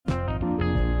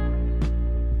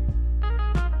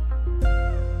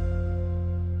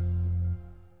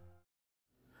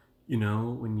You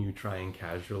know, when you try and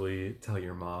casually tell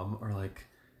your mom, or like,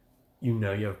 you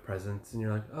know you have presents, and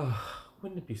you're like, oh,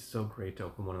 wouldn't it be so great to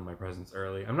open one of my presents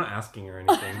early? I'm not asking her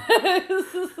anything.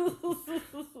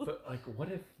 But, like,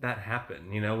 what if that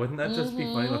happened? You know, wouldn't that just be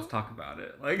funny? Let's talk about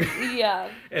it. Like, Yeah.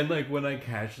 And, like, when I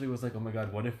casually was like, oh my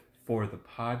God, what if for the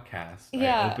podcast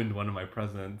Yeah. I opened one of my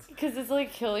presents? Because it's,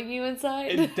 like, killing you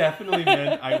inside. It definitely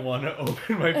meant I want to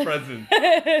open my present.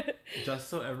 Just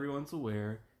so everyone's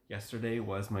aware, yesterday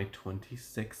was my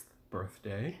 26th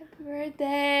birthday. Happy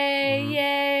birthday!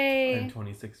 Yay! I'm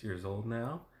 26 years old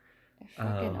now. You're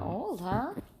fucking old,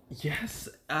 huh? Yes.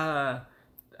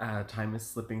 Time is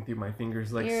slipping through my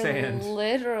fingers like You're sand.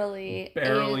 literally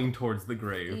barreling towards the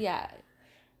grave. Yeah.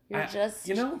 You're just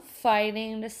you know,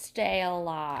 fighting to stay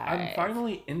alive. I'm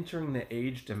finally entering the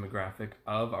age demographic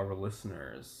of our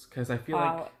listeners. Because I feel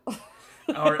like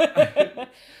our...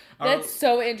 That's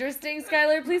so interesting,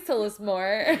 Skylar. Please tell us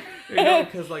more. You know,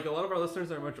 because like a lot of our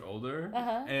listeners are much older.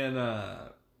 Uh-huh. And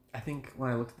I think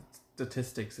when I looked at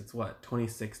statistics, it's what,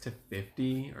 26 to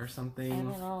 50 or something? I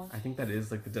don't know. I think that is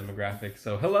like the demographic.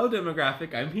 So hello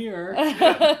demographic, I'm here.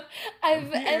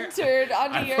 I've entered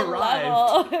onto I've your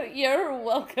arrived. level. You're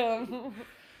welcome.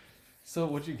 So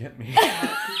what'd you get me?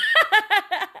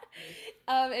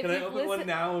 If Can I you've open one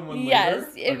now and one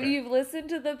yes, later? if you've listened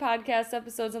to the podcast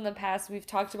episodes in the past, we've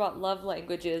talked about love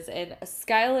languages, and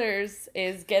Skylar's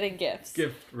is getting gifts.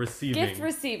 Gift receiving. Gift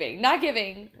receiving. Not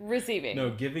giving, receiving. No,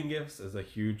 giving gifts is a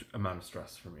huge amount of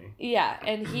stress for me. Yeah,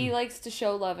 and he likes to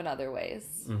show love in other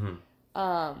ways.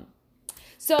 Mm-hmm.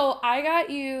 So I got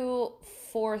you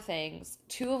 4 things,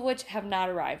 2 of which have not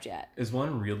arrived yet. Is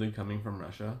one really coming from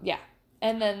Russia? Yeah.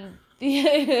 And then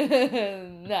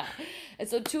nah. And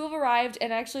so 2 have arrived,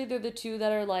 and actually they're the 2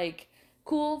 that are like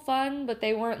cool, fun, but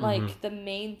they weren't like the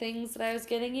main things that I was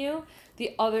getting you.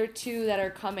 The other 2 that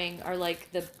are coming are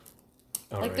like the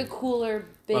the cooler,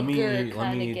 bigger kind of gifts.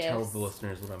 Let me tell the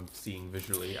listeners what I'm seeing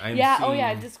visually.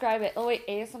 Describe it. Oh wait,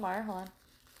 ASMR, hold on.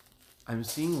 I'm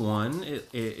seeing one. It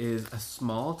is a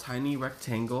small, tiny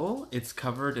rectangle. It's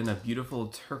covered in a beautiful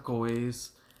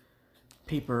turquoise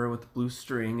paper with blue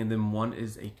string, and then one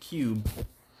is a cube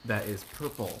that is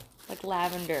purple. Like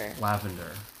lavender.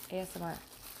 ASMR.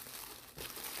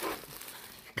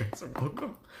 You guys are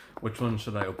welcome. Which one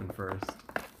should I open first?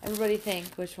 Everybody think,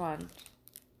 which one?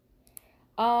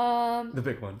 The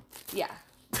big one. Yeah.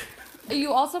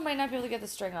 You also might not be able to get the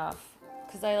string off.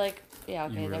 Because okay, You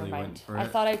never really mind. went for I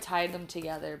it? thought I tied them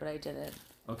together, but I didn't.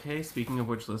 Okay, speaking of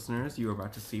which, listeners, you are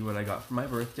about to see what I got for my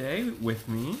birthday with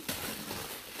me.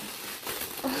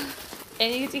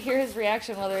 And you get to hear his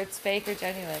reaction, whether it's fake or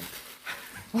genuine.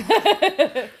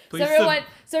 Please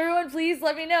So everyone, please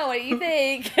let me know what you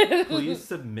think. Please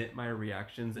submit my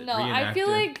reactions. No, I feel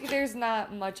like there's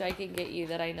not much I can get you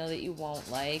that I know that you won't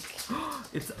like.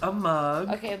 It's a mug.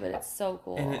 Okay, but it's so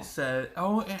cool. And it said,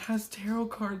 it has tarot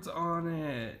cards on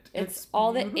it. It's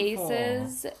all beautiful. the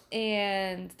aces,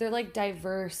 and they're like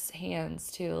diverse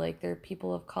hands too. Like they're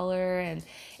people of color, and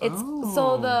it's I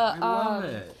love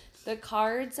it. The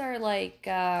cards are like,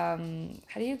 how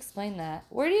do you explain that?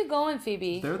 Where are you going,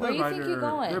 Phoebe? Where do you think you're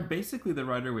going? They're basically the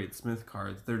Rider-Waite-Smith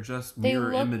cards. They're just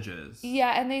mirror images.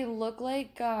 Yeah, and they look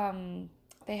like,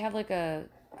 they have like a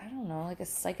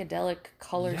psychedelic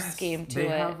color scheme to it.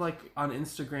 They have like on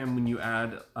Instagram when you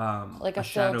add like a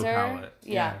shadow filter. palette.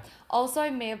 Yeah. Also, I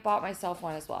may have bought myself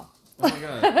one as well. Oh my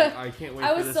god, I can't wait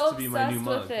for this to be my new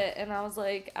mug. I was so obsessed with it, and I was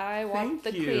like, I want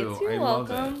Thank the you. creates. You're I love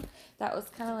welcome. it. That was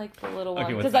kind of like the little one.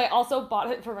 Okay, Because I also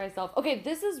bought it for myself. Okay,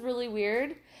 this is really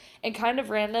weird and kind of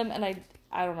random, and I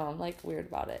don't know, I'm like weird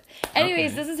about it.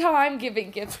 Anyways, This is how I'm giving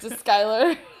gifts to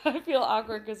Skylar. I feel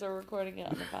awkward because we're recording it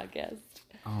on the podcast.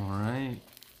 All right.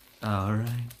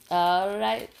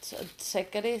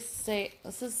 Tickety say.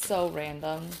 This is so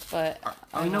random, but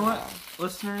you know what,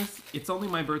 listeners? It's only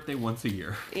my birthday once a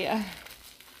year. Yeah.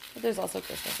 But there's also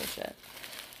Christmas and shit.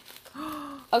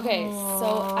 Okay,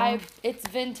 so it's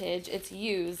vintage, it's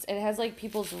used, and it has like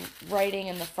people's writing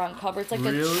in the front cover. It's like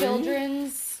a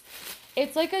children's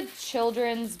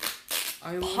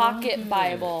pocket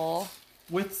Bible.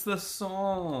 With the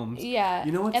Psalms. Yeah.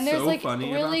 You know what's and there's so like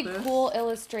funny really about this? cool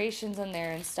illustrations in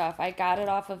there and stuff. I got it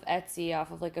off of Etsy,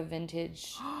 off of like a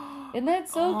vintage. Isn't that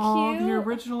so cute? The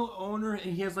original owner,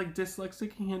 and he has like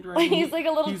dyslexic handwriting. He's like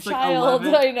a little He's child,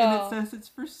 like 11, I know. And it says it's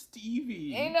for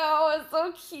Stevie. I know, it's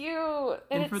so cute.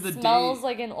 And for it the smells date-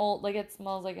 like an old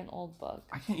book.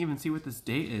 I can't even see what this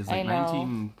date is. I Like know.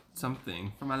 19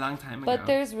 something from a long time ago. But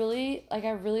there's really, I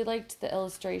really liked the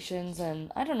illustrations,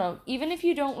 and I don't know, even if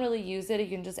you don't really use it, you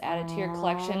can just add it to your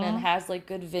collection, and it has like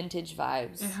good vintage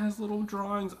vibes. It has little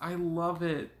drawings. I love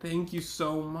it. Thank you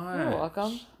so much. You're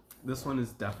welcome. This one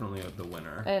is definitely the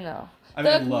winner. I know. I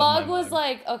mean, The I love mug my was mug.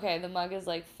 like, okay, the mug is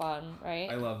like fun, right?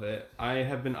 I love it. I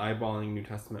have been eyeballing New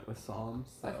Testament with Psalms.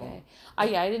 So. Okay.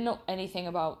 Yeah, I didn't know anything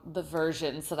about the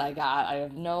versions that I got. I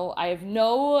have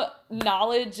no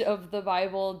knowledge of the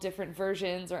Bible, different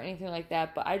versions or anything like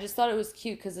that. But I just thought it was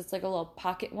cute because it's like a little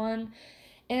pocket one,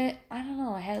 and I don't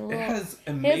know. I had a little. It has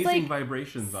amazing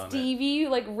vibrations on it. Stevie,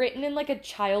 like written in like a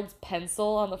child's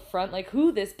pencil on the front, like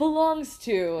who this belongs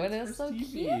to, and it's so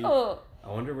Stevie. cute. I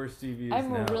wonder where Stevie is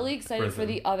I'm now. really excited for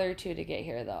Prison. the other two to get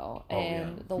here, though. Oh,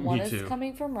 And yeah. the Me one is too.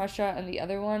 coming from Russia, and the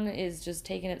other one is just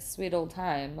taking its sweet old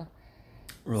time.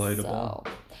 Relatable. So,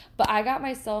 but I got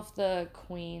myself the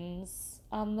queens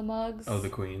on the mugs. Oh, the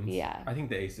queens. Yeah. I think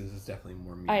the aces is definitely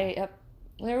more me.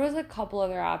 There was a couple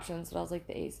other options, but I was like,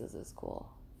 the aces is cool.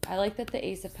 I like that the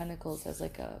Ace of Pentacles has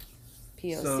like a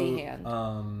POC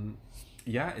hand.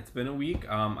 Yeah, it's been a week.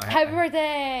 Happy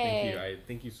birthday! Thank you.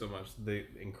 Thank you so much. The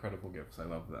incredible gifts. I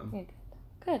love them. Yeah,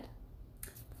 good.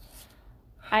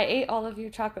 I ate all of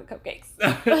your chocolate cupcakes.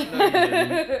 No, you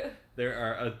didn't. There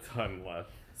are a ton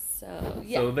left. So,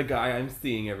 yeah. So the guy I'm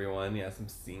seeing, everyone, yes, I'm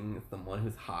seeing someone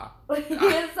who's hot.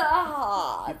 It's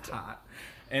hot. He's hot.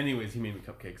 Anyways, he made me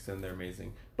cupcakes and they're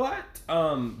amazing. But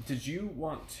did you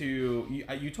want to?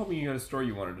 You told me you had a story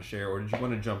you wanted to share, or did you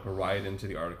want to jump right into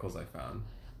the articles I found?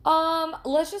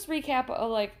 Let's just recap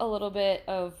a little bit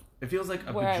of It feels like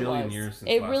a where I bajillion was. years since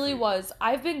It last really week. was.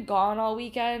 I've been gone all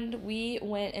weekend. We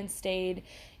went and stayed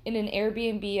in an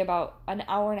Airbnb about an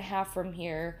hour and a half from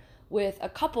here with a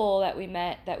couple that we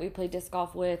met that we played disc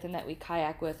golf with and that we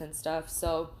kayak with and stuff.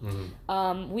 So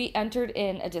we entered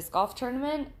in a disc golf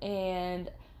tournament and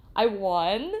I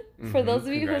won. For those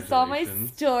of you who saw my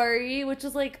Congratulations. story, which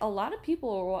was like a lot of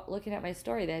people were looking at my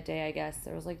story that day, I guess.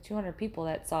 There was like 200 people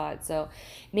that saw it. So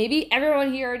maybe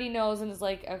everyone here already knows and is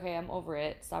like, okay, I'm over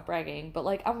it. Stop bragging. But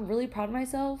like, I'm really proud of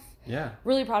myself. Yeah.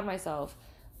 Really proud of myself.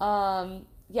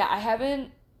 Yeah, I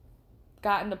haven't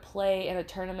gotten to play in a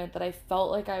tournament that I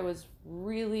felt like I was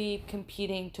really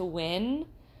competing to win.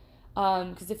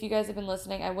 Because if you guys have been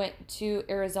listening, I went to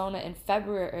Arizona in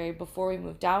February before we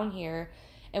moved down here,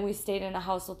 and we stayed in a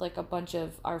house with like a bunch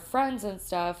of our friends and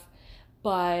stuff,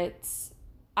 but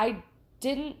I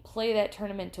didn't play that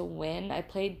tournament to win. I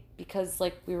played because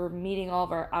like we were meeting all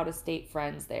of our out-of-state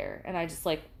friends there, and I just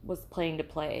like was playing to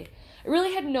play. I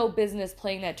really had no business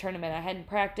playing that tournament. I hadn't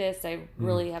practiced. I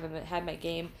really haven't had my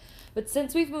game. But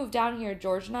since we've moved down here,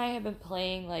 George and I have been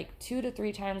playing like 2 to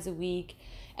 3 times a week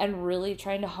and really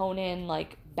trying to hone in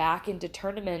like back into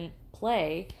tournament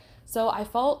play. So I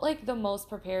felt like the most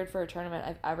prepared for a tournament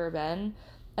I've ever been.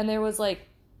 And there was like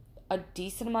a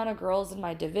decent amount of girls in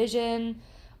my division.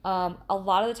 A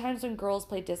lot of the times when girls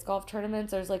play disc golf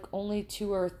tournaments, there's like only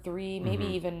 2 or 3, maybe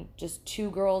even just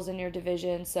 2 girls in your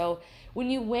division. So when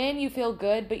you win, you feel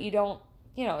good, but you don't,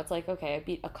 you know, it's like, okay, I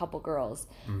beat a couple girls.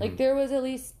 Like there was at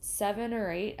least 7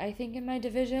 or 8, I think, in my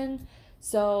division.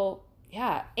 So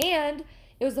yeah. And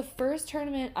it was the first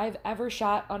tournament I've ever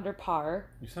shot under par.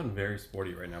 You sound very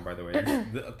sporty right now, by the way.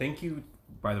 Thank you,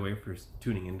 by the way, for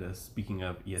tuning into Speaking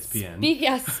of E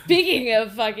ESPN. Speaking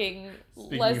of fucking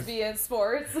lesbian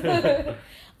sports.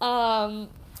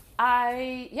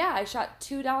 I shot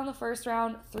 2 down the first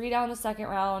round, 3 down the second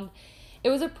round. It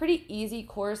was a pretty easy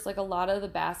course. Like a lot of the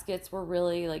baskets were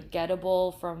really like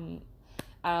gettable from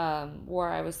where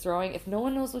I was throwing. If no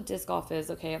one knows what disc golf is,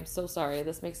 okay, I'm so sorry.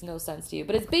 This makes no sense to you.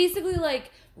 But it's basically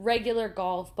like regular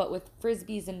golf, but with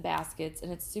frisbees and baskets,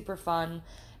 and it's super fun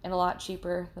and a lot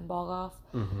cheaper than ball golf.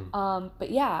 But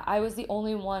yeah, I was the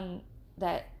only one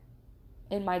that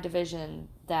in my division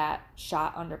that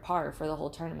shot under par for the whole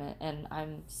tournament, and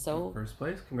I'm so First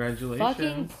place, congratulations.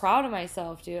 fucking proud of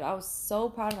myself, dude. I was so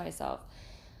proud of myself.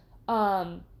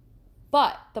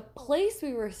 But the place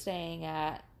we were staying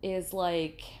at is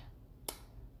like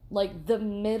the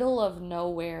middle of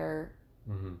nowhere.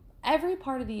 Every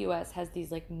part of the U.S. has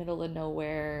these like middle of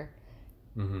nowhere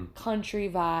country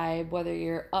vibe, whether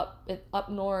you're up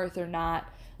north or not.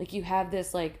 Like you have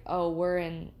this like, oh, we're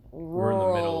in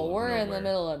rural, we're in the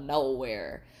middle of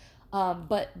nowhere.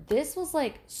 But this was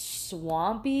like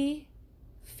swampy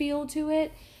feel to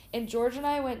it. And George and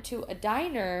I went to a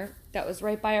diner that was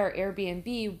right by our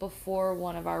Airbnb before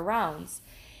one of our rounds.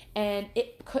 And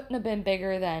it couldn't have been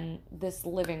bigger than this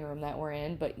living room that we're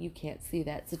in, but you can't see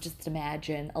that. So just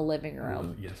imagine a living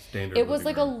room. Yes, standard. It was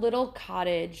living like room. a little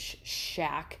cottage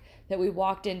shack that we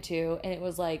walked into, and it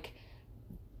was like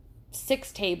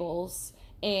 6 tables,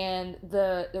 and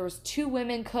there was 2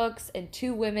 women cooks and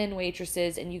 2 women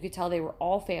waitresses, and you could tell they were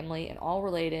all family and all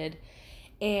related.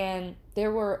 And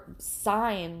there were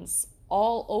signs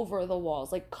all over the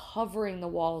walls, like covering the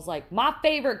walls. Like, my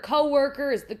favorite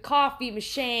coworker is the coffee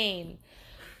machine.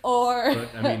 Or, But,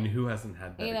 I mean, who hasn't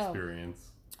had that you know,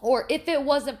 experience? or if it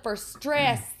wasn't for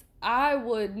stress, I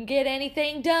wouldn't get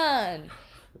anything done.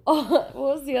 Oh, what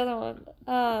was the other one?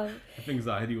 If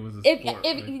anxiety was a If sport.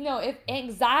 if you know, if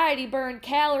anxiety burned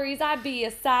calories, I'd be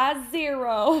a size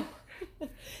 0.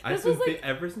 I've been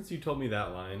ever since you told me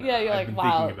that line. Yeah, you're I've like, been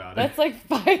wow, thinking about that's it. like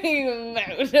fighting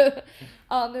mode.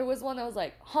 There was one that was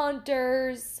like,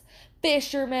 hunters,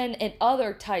 fishermen, and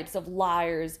other types of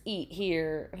liars eat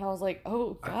here, and I was like,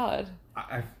 oh god.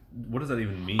 What does that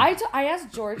even mean? I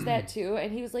asked George that too,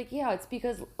 and he was like, yeah, it's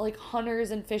because like hunters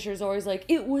and fishers are always like,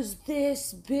 it was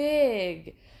this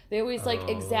big. They always like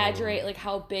exaggerate like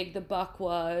how big the buck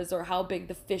was or how big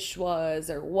the fish was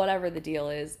or whatever the deal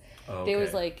is. Okay. They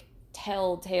always like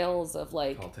tell tales of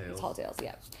like Tall tales,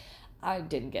 yeah. I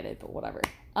didn't get it, but whatever.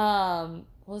 What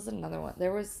was another one? They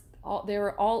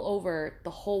were all over the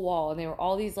whole wall, and they were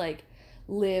all these like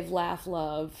live, laugh,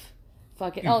 love.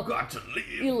 Fucking, got to live,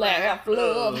 you laugh,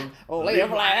 love,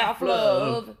 live, laugh,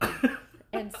 love,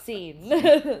 and scene.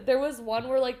 There was one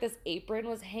where like this apron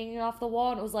was hanging off the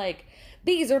wall, and it was like,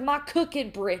 these are my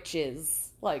cooking britches.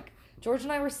 Like, George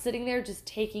and I were sitting there just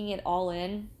taking it all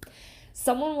in.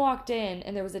 Someone walked in,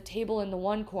 and there was a table in the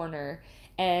one corner,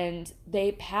 and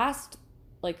they passed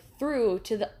like through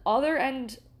to the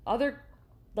other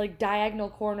like diagonal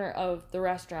corner of the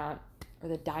restaurant, or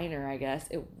the diner, I guess.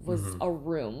 It was a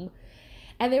room.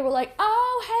 And they were like,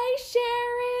 oh, hey,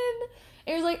 Sharon.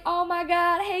 And it was like, oh, my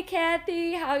God. Hey,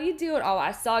 Kathy. How you doing? Oh,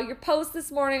 I saw your post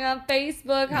this morning on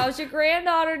Facebook. How's your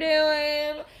granddaughter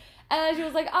doing? And she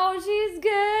was like, oh, she's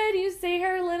good. You see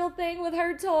her little thing with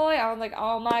her toy? I was like,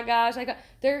 oh, my gosh.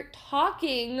 They're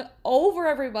talking over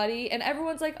everybody. And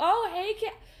everyone's like, oh, hey,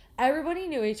 everybody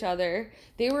knew each other.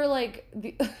 They were like,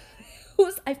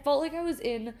 I felt like I was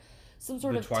in some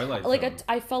sort of Twilight Zone.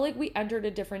 I felt like we entered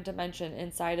a different dimension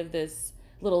inside of this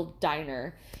little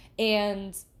diner.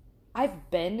 And I've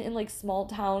been in like small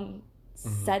town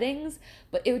settings,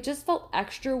 but it just felt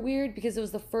extra weird because it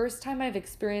was the first time I've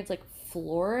experienced like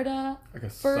Florida like a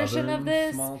version of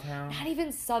this. Small town. Not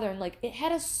even southern. Like, it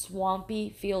had a swampy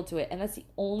feel to it, and that's the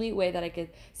only way that I could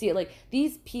see it. Like,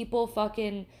 these people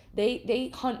fucking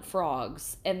they hunt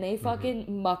frogs and they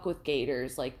fucking muck with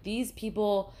gators. Like, these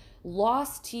people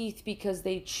lost teeth because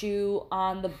they chew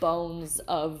on the bones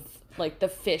of like the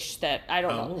fish that I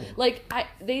don't know. Like,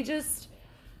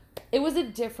 it was a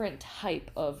different type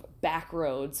of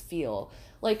backroads feel.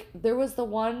 Like, there was the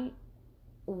one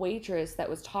waitress that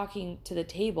was talking to the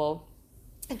table,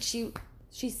 and she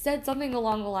said something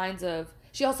along the lines of,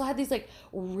 she also had these like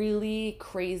really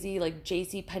crazy like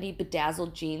JCPenney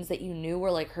bedazzled jeans that you knew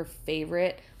were like her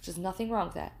favorite, which is nothing wrong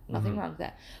with that. Nothing wrong with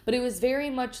that. But it was very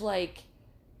much like,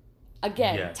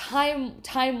 again,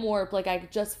 time warp. Like, I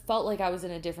just felt like I was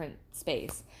in a different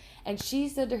space. And she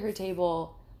said to her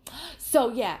table,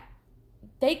 so yeah,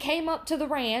 they came up to the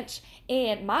ranch,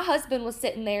 and my husband was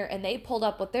sitting there, and they pulled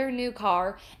up with their new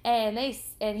car, and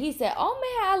he said, oh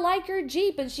man, I like your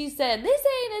Jeep. And she said, this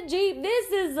ain't a Jeep,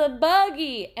 this is a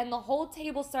buggy. And the whole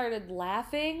table started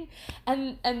laughing,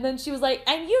 and then she was like,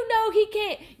 and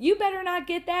you better not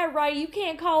get that right, you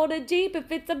can't call it a Jeep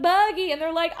if it's a buggy. And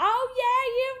they're like, oh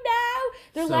yeah,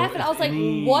 they're laughing. I was like,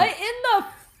 what in the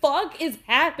fuck is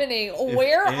happening?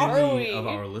 Where are we? Any of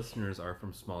our listeners are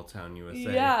from small town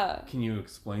USA. Yeah. Can you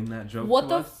explain that joke What to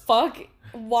the us? fuck?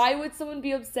 Why would someone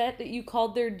be upset that you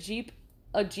called their Jeep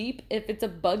a Jeep if it's a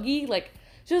buggy? Like,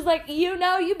 she was like, you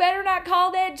better not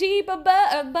call that Jeep a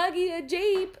buggy a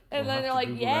Jeep. And then they're like,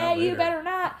 yeah, you better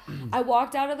not. I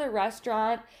walked out of the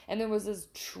restaurant, and there was this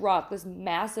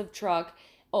massive truck.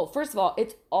 Oh, first of all,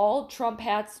 it's all Trump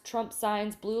hats, Trump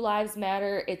signs, Blue Lives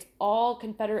Matter. It's all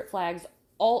Confederate flags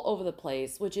all over the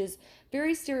place, which is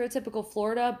very stereotypical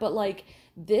Florida, but like,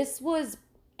 this was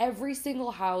every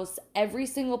single house, every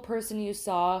single person you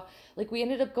saw. Like, we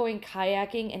ended up going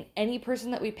kayaking, and any person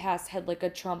that we passed had like a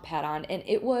Trump hat on, and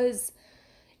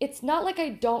it's not like I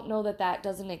don't know that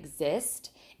doesn't exist.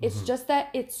 It's just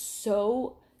that it's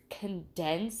so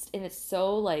condensed, and it's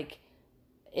a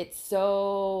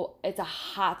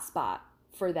hot spot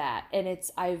for that. And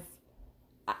it's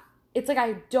like,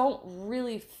 I don't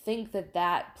really think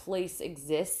that place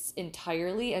exists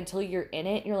entirely until you're in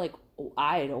it. And you're like, oh,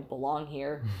 I don't belong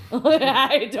here.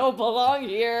 I don't belong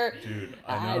here. Dude,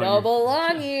 I don't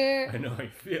belong here. I know how you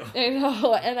feel. I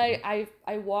know. And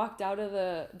I walked out of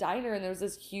the diner, and there was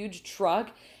this huge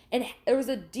truck, and there was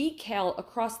a decal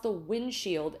across the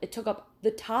windshield. It took up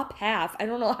the top half. I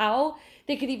don't know how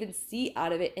they could even see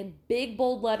out of it, in big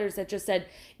bold letters that just said,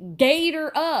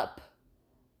 Gator Up.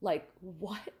 like,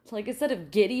 what? Like, instead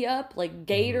of giddy up, like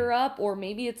gator up, or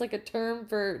maybe it's like a term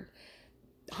for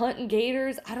hunting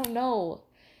gators. I don't know.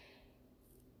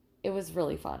 It was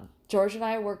really fun. George and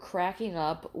I were cracking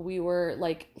up. We were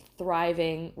like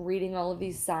thriving, reading all of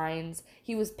these signs.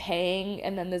 He was paying,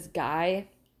 and then this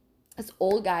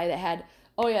old guy that had,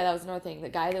 oh yeah, that was another thing. The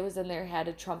guy that was in there had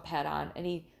a Trump hat on, and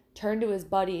he turned to his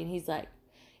buddy and he's like,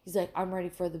 I'm ready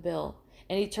for the bill.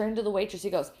 And he turned to the waitress. He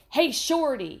goes, hey,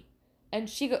 shorty. And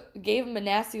she gave him a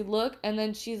nasty look, and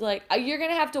then she's like, you're going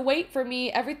to have to wait for me.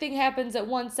 Everything happens at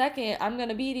 1 second. I'm going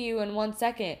to be to you in 1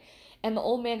 second. And the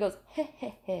old man goes,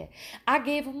 heh. I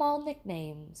gave them all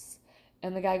nicknames.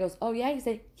 And the guy goes, oh, yeah? He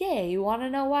said, yeah, you want to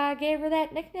know why I gave her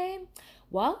that nickname?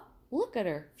 Well, look at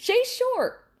her. She's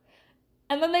short.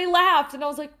 And then they laughed, and I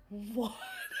was like, what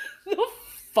the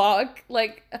fuck?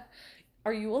 Like,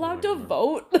 are you allowed to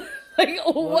vote? Like,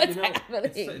 what's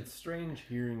happening? It's strange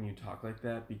hearing you talk like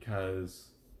that because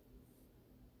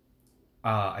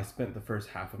I spent the first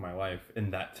half of my life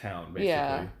in that town, basically.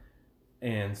 Yeah.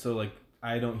 And so, like,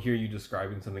 I don't hear you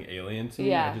describing something alien to me.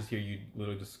 Yeah. I just hear you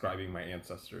literally describing my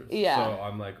ancestors. Yeah. So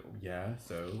I'm like, yeah,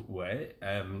 so what?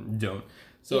 Don't.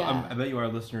 So yeah. I bet you our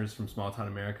listeners from small town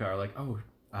America are like, oh,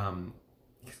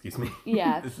 excuse me.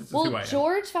 Yeah. This is well,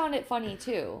 George found it funny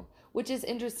too, which is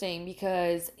interesting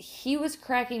because he was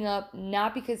cracking up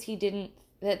not because he didn't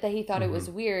that he thought it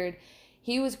was weird.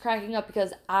 He was cracking up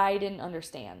because I didn't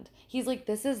understand. He's like,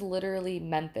 this is literally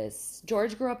Memphis.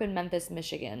 George grew up in Memphis,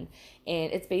 Michigan,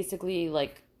 and it's basically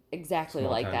like exactly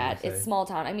small like town, that. It's small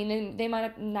town. I mean, they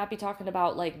might not be talking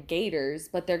about like gators,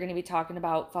 but they're going to be talking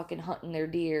about fucking hunting their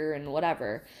deer and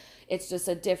whatever. It's just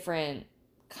a different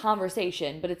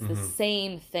conversation, but it's the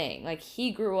same thing. Like,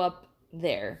 he grew up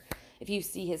there. If you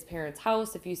see his parents'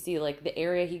 house, if you see like the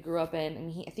area he grew up in,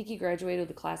 and I think he graduated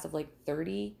with a class of like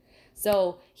 30.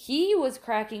 So he was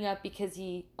cracking up because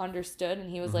he understood, and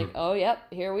he was like, oh, yep,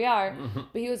 here we are.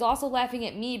 But he was also laughing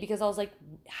at me because I was like,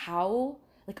 how?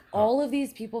 Like, all of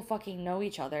these people fucking know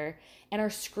each other and are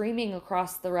screaming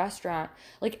across the restaurant.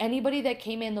 Like, anybody that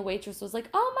came in, the waitress was like,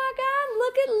 oh my God,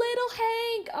 look at little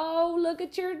Hank. Oh, look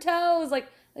at your toes. Like,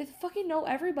 they fucking know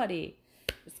everybody.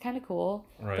 It's kind of cool.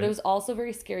 Right. But it was also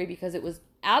very scary because it was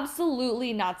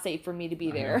absolutely not safe for me to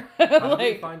be there. How do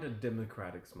you find a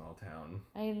democratic small town?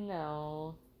 I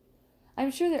know.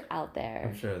 I'm sure they're out there.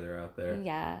 I'm sure they're out there.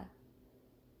 Yeah.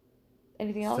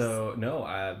 Anything else? So, no.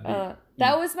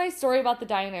 That was my story about the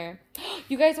diner.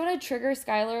 You guys want to trigger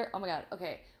Skylar? Oh my God.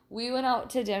 Okay. We went out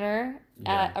to dinner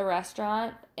at a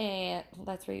restaurant, and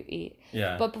that's where you eat.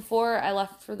 Yeah. But before I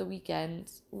left for the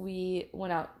weekend, we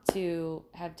went out to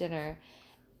have dinner,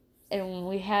 and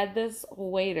we had this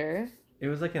waiter. It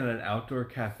was like in an outdoor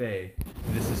cafe.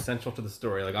 This is central to the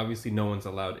story. Like, obviously, no one's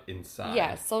allowed inside.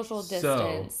 Yeah, social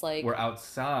distance. So, we're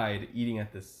outside eating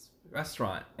at this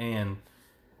restaurant, and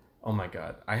oh my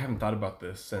God, I haven't thought about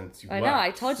this since you left. I know,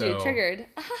 I told you, triggered.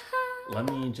 Let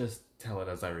me just tell it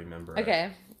as I remember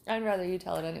it. I'd rather you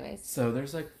tell it anyways. So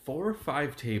there's like 4 or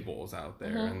 5 tables out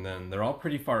there, and then they're all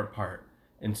pretty far apart.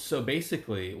 And so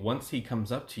basically, once he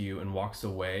comes up to you and walks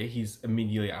away, he's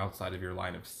immediately outside of your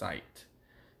line of sight.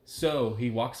 So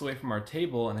he walks away from our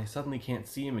table, and I suddenly can't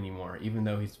see him anymore, even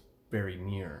though he's very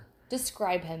near.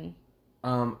 Describe him.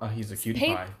 He's a cutie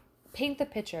pie. Paint the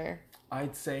picture.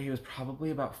 I'd say he was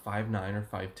probably about 5'9" or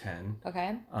 5'10".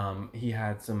 Okay. He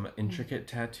had some intricate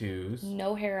tattoos.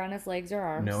 No hair on his legs or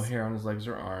arms.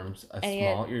 A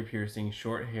small ear piercing,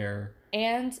 short hair.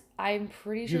 And I'm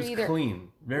pretty sure he was clean.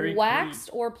 Very waxed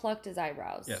or plucked his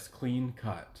eyebrows. Yes, clean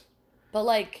cut. But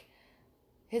like,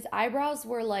 his eyebrows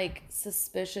were like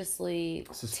suspiciously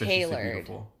tailored.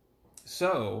 Beautiful.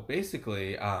 So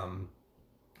basically,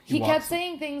 he kept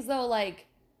saying things though like,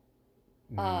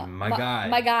 my guy.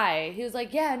 My guy. He was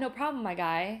like, yeah, no problem, my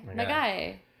guy. My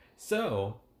guy.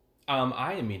 So,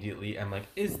 I immediately am like,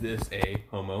 is this a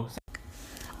homo?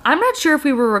 I'm not sure if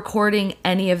we were recording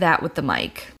any of that with the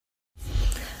mic.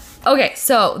 Okay,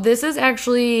 so this is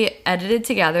actually edited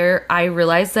together. I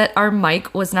realized that our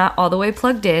mic was not all the way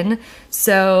plugged in,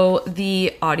 so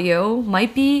the audio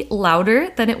might be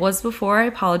louder than it was before. I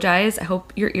apologize. I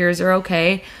hope your ears are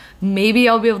okay. Maybe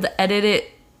I'll be able to edit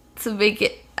it to make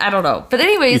it, I don't know. But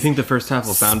anyways. You think the first half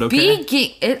will sound okay?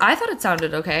 I thought it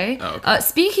sounded okay. Oh, okay.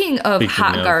 Speaking of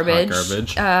hot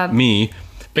garbage.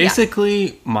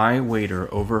 Basically, my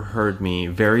waiter overheard me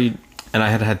and I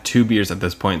had 2 beers at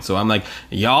this point. So I'm like,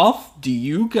 y'all, do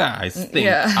you guys think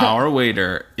our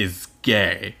waiter is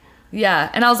gay?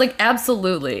 Yeah. And I was like,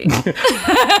 absolutely.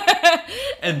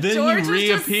 And then George he reappeared.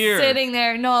 Was just sitting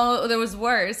there. No, there was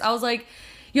worse. I was like,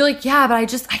 You're like, yeah, but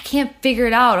I can't figure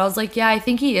it out. I was like, yeah, I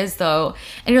think he is though.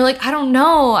 And you're like, I don't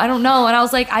know. And I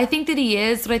was like, I think that he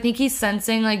is, but I think he's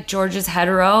sensing like George's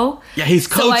hetero. Yeah, he's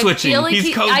code switching. Like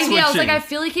he's code switching. I was like, I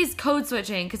feel like he's code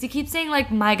switching because he keeps saying like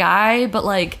my guy, but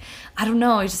like, I don't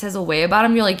know. He just has a way about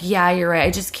him. You're like, yeah, you're right.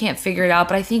 I just can't figure it out,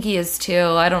 but I think he is too.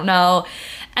 I don't know.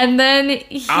 And then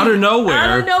out of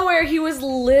nowhere, he was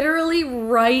literally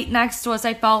right next to us.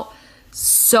 I felt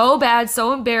so bad,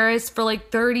 so embarrassed for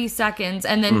like 30 seconds.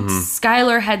 And then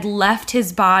Skylar had left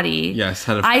his body. Yes,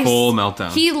 had a full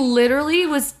meltdown. He literally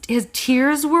his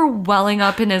tears were welling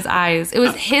up in his eyes. It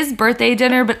was his birthday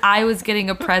dinner, but I was getting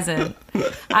a present.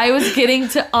 I was getting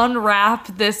to unwrap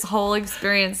this whole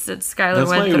experience that Skylar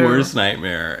went through. That's my worst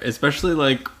nightmare, especially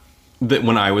like that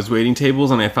when I was waiting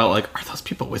tables and I felt like, are those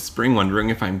people whispering, wondering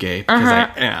if I'm gay? Because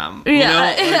I am. Yeah,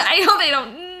 you know? Like, I hope they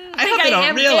don't. I hope they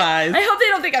don't realize. I hope they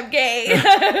don't think I'm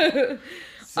gay.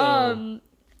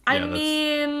 I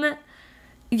mean,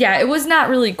 yeah, it was not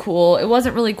really cool. It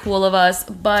wasn't really cool of us,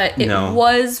 but it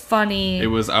was funny. It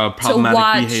was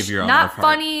problematic behavior on our part. Not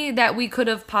funny that we could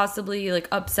have possibly like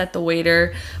upset the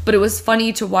waiter, but it was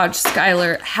funny to watch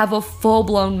Skylar have a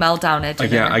full-blown meltdown at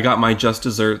dinner. Yeah, I got my just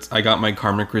desserts. I got my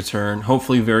karmic return.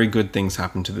 Hopefully very good things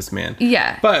happen to this man.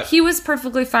 Yeah, but he was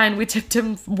perfectly fine. We tipped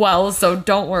him well, so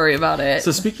don't worry about it.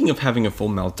 So speaking of having a full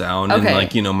meltdown and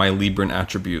like, you know, my Libran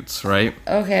attributes, right?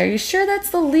 Okay, are you sure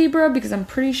that's the Libra? Because I'm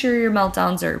pretty sure your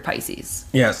meltdowns are Pisces.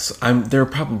 Yes, they're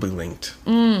probably linked.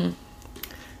 And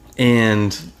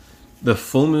the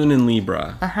full moon in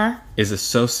Libra is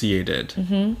associated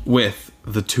with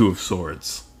the Two of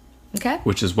Swords. Okay.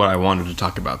 Which is what I wanted to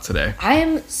talk about today. I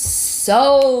am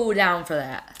so down for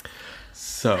that.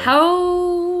 So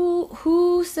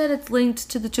who said it's linked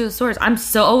to the Two of Swords?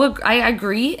 I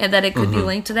agree that it could be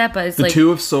linked to that, but it's the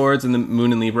Two of Swords and the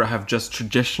moon in Libra have just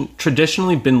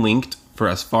traditionally been linked for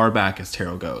as far back as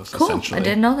tarot goes. Cool. Essentially. I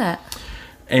didn't know that.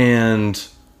 And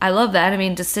I love that. I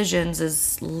mean, decisions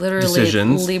is literally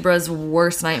Libra's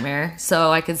worst nightmare,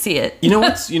 so I can see it. You know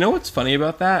what's funny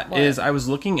about that is I was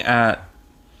looking at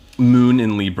moon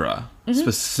in Libra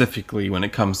specifically when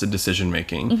it comes to decision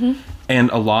making, and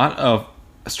a lot of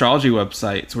astrology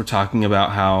websites were talking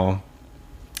about how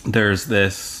there's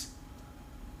this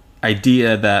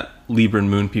idea that Libra and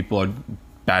moon people are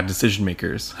bad decision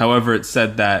makers. However, it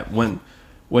said that when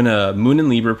a moon and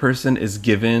Libra person is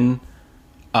given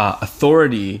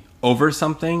authority over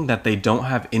something that they don't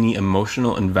have any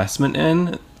emotional investment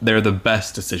in, they're the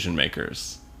best decision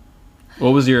makers.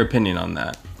 What was your opinion on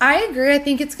that? I agree. I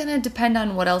think it's going to depend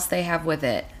on what else they have with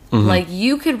it. Like,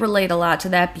 you could relate a lot to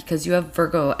that because you have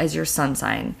Virgo as your sun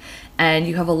sign, and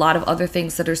you have a lot of other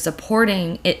things that are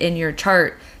supporting it in your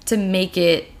chart to make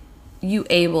it you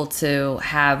able to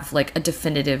have like a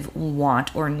definitive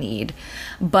want or need.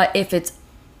 But if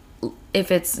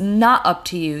it's not up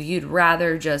to you, you'd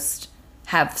rather just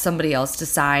have somebody else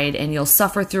decide, and you'll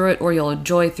suffer through it or you'll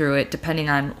enjoy through it depending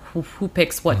on who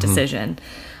picks what decision.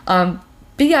 But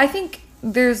yeah, I think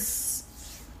there's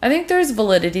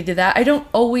validity to that. I don't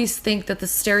always think that the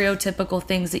stereotypical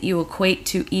things that you equate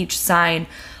to each sign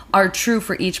are true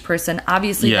for each person.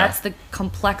 Obviously, that's the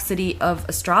complexity of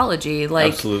astrology.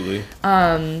 Like, absolutely.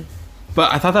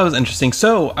 But I thought that was interesting.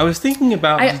 So I was thinking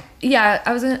about.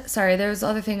 Sorry, there was the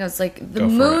other thing. I was like, the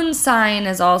moon sign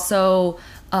is also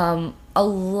a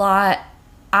lot.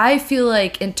 I feel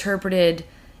like interpreted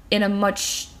in a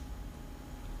much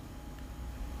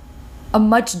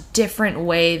different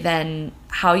way than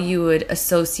how you would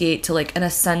associate to like an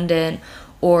ascendant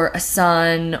or a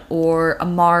sun or a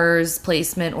Mars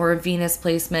placement or a Venus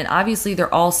placement. Obviously,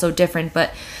 they're all so different,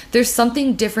 but there's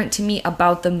something different to me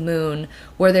about the moon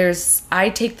where I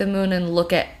take the moon and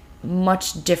look at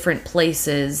much different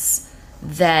places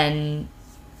than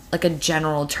like a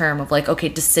general term of like, okay,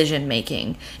 decision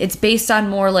making. It's based on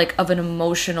more like of an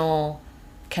emotional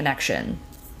connection.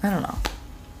 I don't know.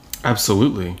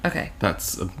 Absolutely. Okay.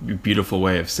 That's a beautiful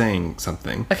way of saying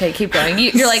something. Okay, keep going.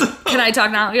 You're like, can I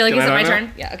talk now? You're like, is it my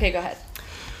turn? Yeah, okay, go ahead.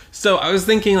 So I was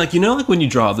thinking, like, like when you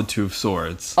draw the Two of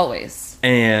Swords. Always.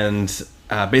 And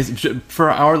basically,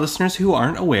 for our listeners who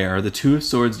aren't aware, the Two of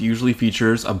Swords usually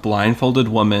features a blindfolded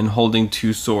woman holding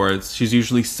two swords. She's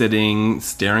usually sitting,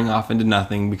 staring off into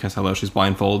nothing because, hello, she's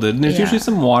blindfolded. And there's usually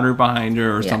some water behind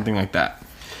her or something like that.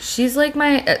 She's like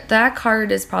that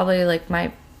card is probably like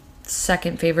my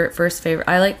second favorite, first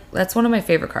favorite. That's one of my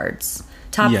favorite cards.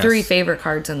 Top 3 favorite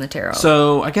cards in the tarot.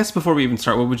 So I guess before we even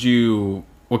start,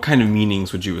 what kind of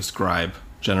meanings would you ascribe?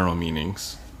 General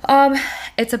meanings.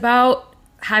 It's about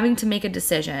having to make a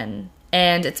decision,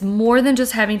 and it's more than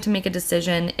just having to make a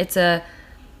decision. It's a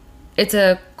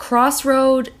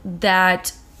crossroad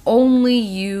that only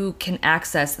you can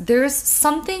access. There's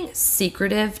something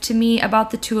secretive to me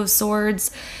about the Two of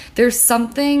Swords. There's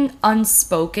something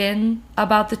unspoken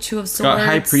about the Two of Swords. Got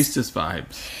High Priestess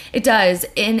vibes. It does.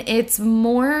 And it's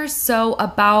more so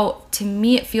about, to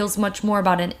me, it feels much more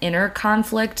about an inner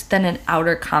conflict than an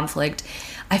outer conflict.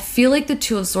 I feel like the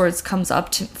Two of Swords comes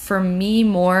up for me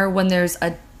more when there's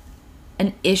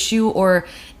an issue or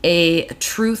a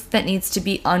truth that needs to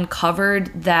be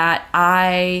uncovered that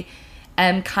I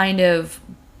am kind of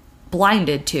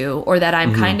blinded to, or that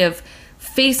I'm kind of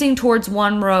facing towards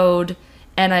one road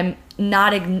and I'm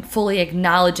not fully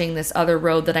acknowledging this other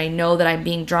road that I know that I'm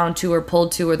being drawn to or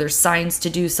pulled to, or there's signs to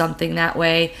do something that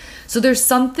way. So there's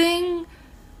something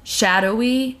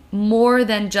shadowy more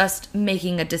than just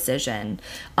making a decision.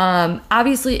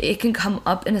 Obviously it can come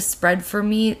up in a spread for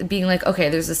me, being like, okay,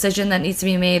 there's a decision that needs to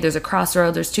be made, there's a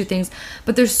crossroad, there's two things,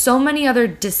 but there's so many other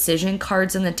decision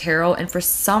cards in the tarot, and for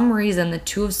some reason the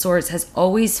Two of Swords has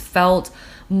always felt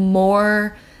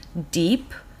more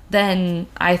deep than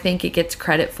I think it gets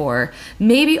credit for.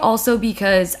 Maybe also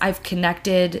because I've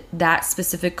connected that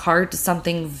specific card to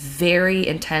something very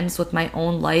intense with my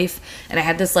own life, and I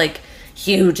had this like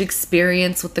huge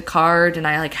experience with the card, and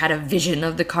I like had a vision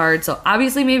of the card. So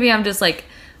obviously maybe I'm just like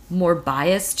more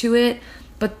biased to it,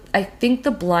 but I think the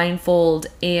blindfold,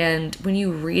 and when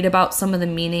you read about some of the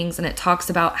meanings, and it talks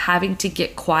about having to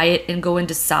get quiet and go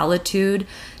into solitude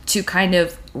to kind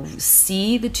of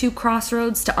see the two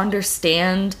crossroads, to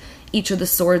understand each of the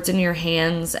swords in your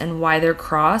hands and why they're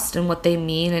crossed and what they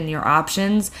mean and your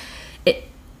options.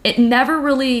 It never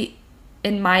really,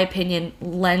 in my opinion,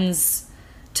 lends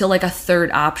to like a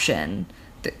third option.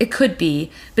 It could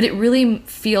be, but it really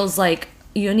feels like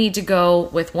you need to go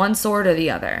with one sword or the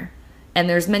other, and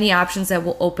there's many options that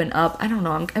will open up. I don't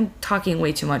know, I'm talking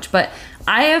way too much, but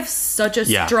I have such a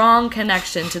strong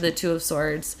connection to the Two of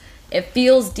Swords. It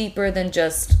feels deeper than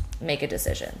just make a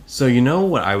decision. So you know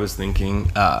what I was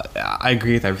thinking? I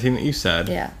agree with everything that you said.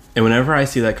 Yeah. And whenever I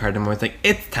see that card, I'm always like,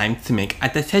 it's time to make a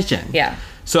decision. Yeah.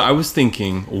 So I was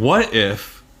thinking, what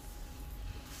if,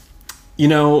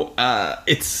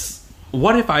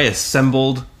 what if I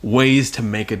assembled ways to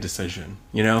make a decision,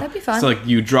 That'd be fun. So like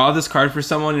you draw this card for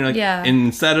someone, you're like, yeah. And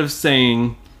instead of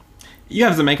saying, you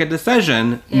have to make a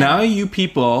decision, now you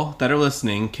people that are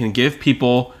listening can give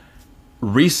people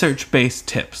research-based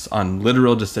tips on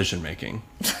literal decision-making.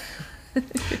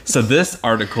 So this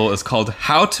article is called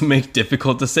How to Make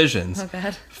Difficult Decisions. Oh,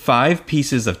 God. 5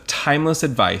 Pieces of Timeless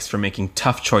Advice for Making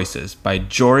Tough Choices by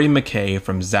Jory McKay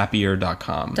from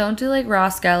Zapier.com. Don't do like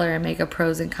Ross Geller and make a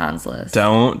pros and cons list.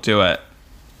 Don't do it.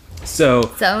 So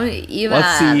even.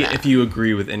 Let's see if you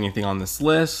agree with anything on this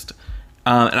list.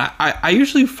 And I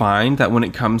usually find that when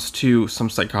it comes to some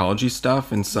psychology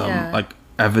stuff and some like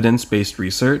evidence-based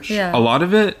research, a lot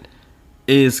of it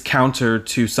is counter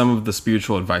to some of the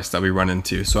spiritual advice that we run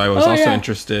into. So I was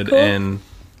interested in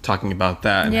talking about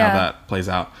that and how that plays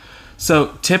out.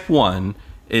 So tip 1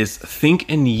 is think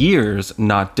in years,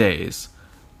 not days.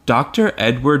 Dr.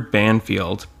 Edward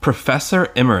Banfield,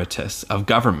 professor emeritus of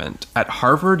government at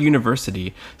Harvard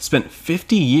University, spent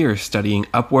 50 years studying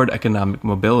upward economic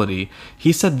mobility.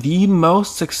 He said the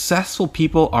most successful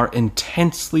people are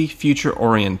intensely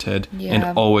future-oriented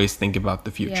and always think about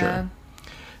the future.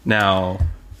 Now,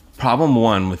 problem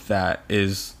 1 with that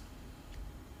is,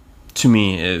 to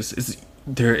me, is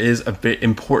there is a bit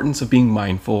importance of being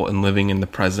mindful and living in the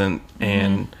present,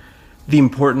 and the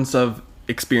importance of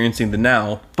experiencing the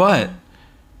now,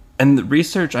 and the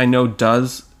research I know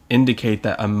does indicate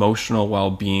that emotional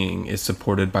well-being is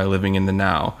supported by living in the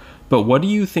now. But what do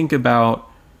you think about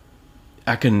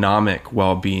economic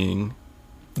well-being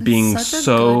being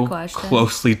so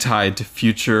closely tied to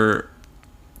future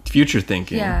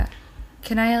thinking? Yeah.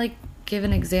 Can I like give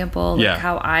an example like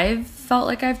how I've felt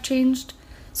like I've changed?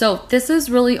 So this has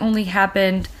really only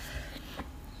happened,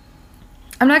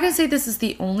 I'm not going to say this is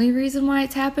the only reason why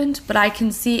it's happened, but I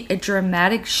can see a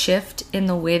dramatic shift in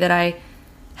the way that I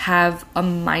have a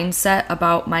mindset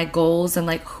about my goals and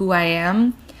like who I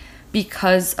am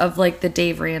because of like the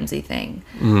Dave Ramsey thing.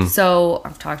 So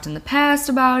I've talked in the past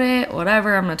about it,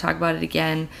 whatever, I'm going to talk about it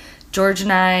again. George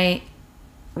and I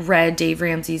read Dave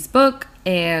Ramsey's book,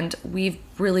 and we've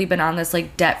really been on this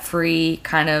like debt-free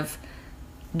kind of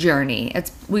journey.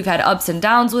 We've had ups and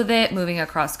downs with it. Moving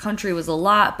across country was a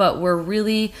lot, but we're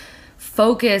really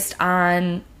focused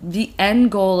on the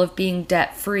end goal of being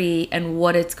debt-free and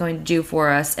what it's going to do for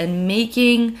us, and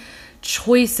making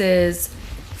choices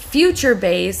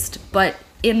future-based but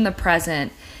in the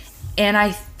present. And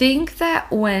I think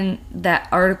that when that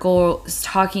article is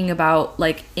talking about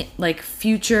like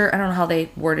future, I don't know how they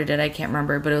worded it, I can't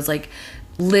remember, but it was like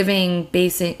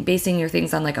basing your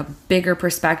things on like a bigger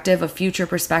perspective, a future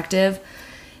perspective,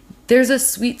 there's a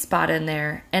sweet spot in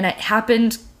there. And it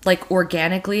happened like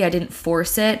organically. I didn't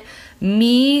force it.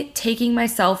 Me taking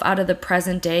myself out of the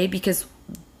present day, because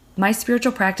my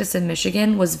spiritual practice in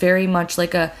Michigan was very much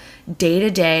like a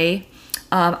day-to-day.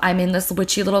 I'm in this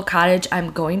witchy little cottage.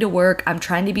 I'm going to work. I'm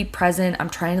trying to be present. I'm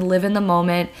trying to live in the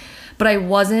moment. But I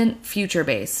wasn't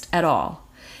future-based at all.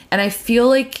 And I feel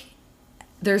like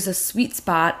there's a sweet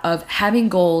spot of having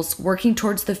goals, working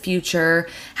towards the future,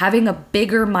 having a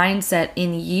bigger mindset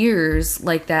in years,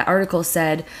 like that article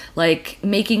said, like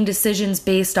making decisions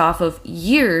based off of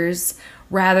years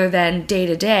rather than day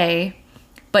to day,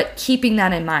 but keeping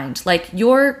that in mind. Like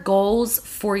your goals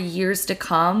for years to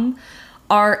come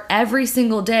are every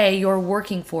single day you're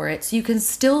working for it. So you can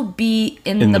still be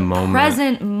in the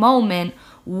present moment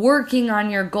working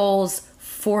on your goals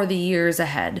for the years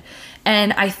ahead.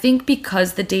 And I think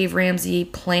because the Dave Ramsey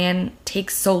plan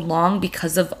takes so long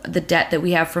because of the debt that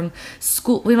we have from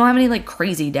school, we don't have any like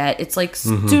crazy debt. It's like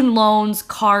student loans,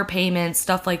 car payments,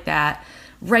 stuff like that,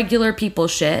 regular people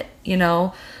shit, you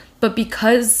know? But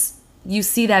because you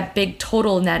see that big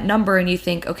total in that number and you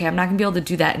think, okay, I'm not gonna be able to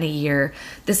do that in a year.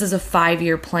 This is a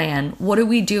 5-year plan. What are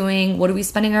we doing? What are we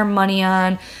spending our money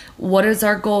on? What is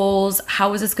our goals?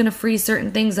 How is this gonna free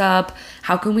certain things up?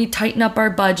 How can we tighten up our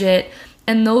budget?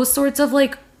 And those sorts of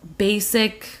like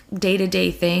basic day-to-day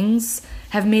things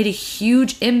have made a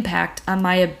huge impact on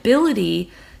my ability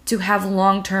to have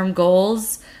long-term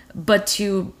goals, but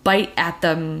to bite at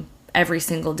them every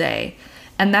single day.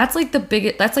 And that's like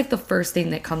the first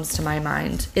thing that comes to my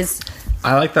mind is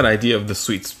I like that idea of the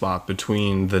sweet spot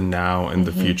between the now and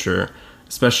the future,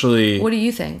 especially. What do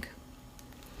you think?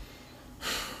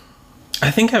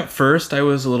 I think at first I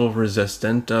was a little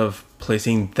resistant of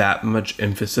placing that much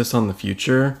emphasis on the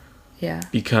future. Yeah.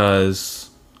 Because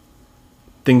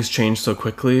things change so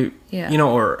quickly. Yeah. You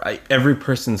know, every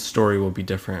person's story will be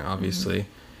different, obviously.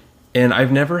 And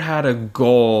I've never had a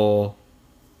goal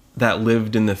that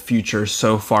lived in the future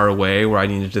so far away where I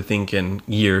needed to think in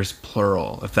years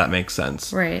plural, if that makes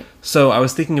sense. Right. So I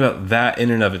was thinking about that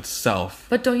in and of itself.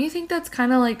 But don't you think that's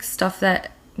kind of like stuff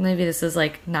that maybe this is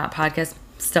like not podcast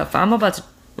stuff. I'm about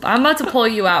to pull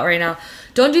you out right now.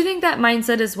 Don't you think that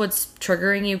mindset is what's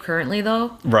triggering you currently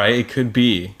though? Right, it could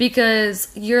be. Because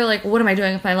you're like, what am I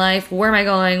doing with my life? Where am I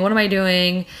going? What am I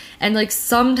doing? And like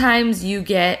sometimes you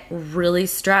get really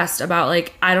stressed about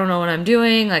like, I don't know what I'm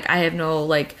doing. Like I have no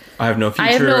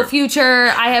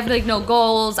future. I have like no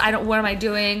goals. What am I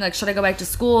doing? Like, should I go back to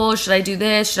school? Should I do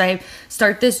this? Should I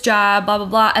start this job? Blah, blah,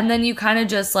 blah. And then you kind of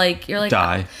just like, you're like,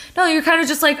 die. No, you're kind of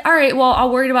just like, all right, well,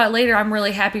 I'll worry about it later. I'm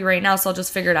really happy right now. So I'll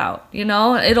just figure it out. You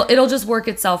know, it'll just work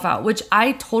itself out, which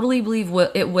I totally believe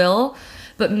it will.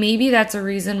 But maybe that's a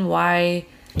reason why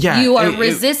you are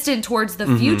resistant towards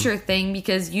the future thing,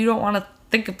 because you don't want to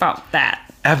think about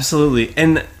that. Absolutely.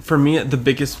 And for me, the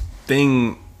biggest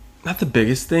thing, not the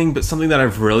biggest thing, but something that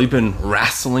I've really been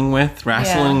wrestling and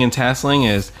tasseling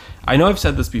is, I know I've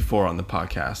said this before on the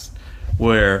podcast,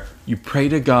 where you pray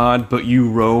to God, but you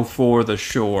row for the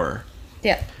shore.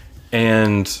 Yeah.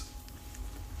 And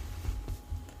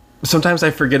sometimes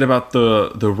I forget about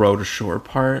the row to shore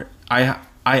part. I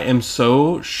am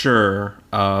so sure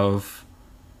of,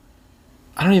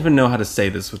 I don't even know how to say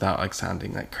this without like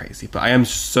sounding like crazy, but I am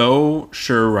so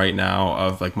sure right now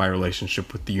of like my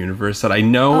relationship with the universe that I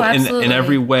know in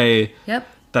every way that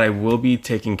I will be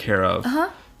taken care of.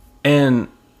 And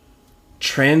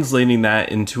translating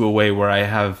that into a way where I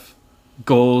have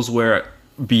goals where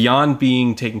beyond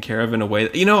being taken care of in a way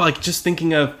that, you know, like just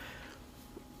thinking of,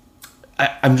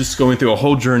 I'm just going through a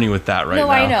whole journey with that right now. No,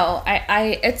 I know.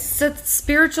 It's a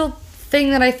spiritual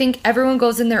thing that I think everyone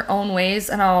goes in their own ways,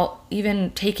 and I'll even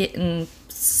take it and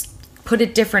put a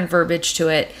different verbiage to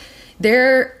it.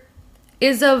 There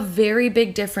is a very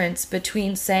big difference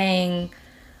between saying,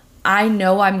 I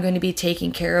know I'm going to be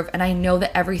taken care of, and I know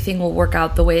that everything will work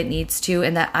out the way it needs to,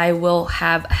 and that I will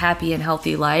have a happy and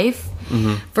healthy life,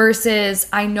 versus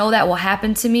I know that will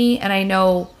happen to me, and I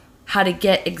know how to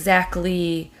get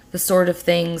exactly the sort of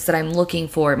things that I'm looking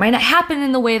for. It might not happen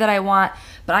in the way that I want,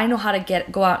 but I know how to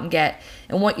go out and get.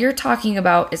 And what you're talking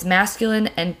about is masculine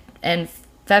and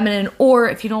feminine, or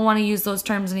if you don't want to use those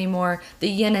terms anymore, the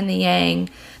yin and the yang,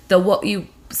 what you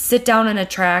sit down and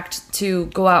attract to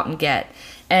go out and get.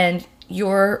 And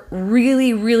you're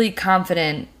really, really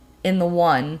confident in the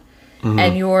one,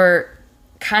 and you're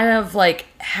kind of like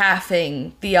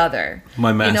halving the other.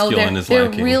 My masculine is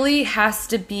lacking. There really has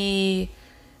to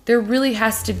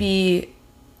be,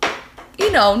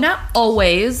 you know, not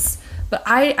always, but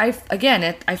I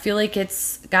feel like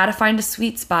it's got to find a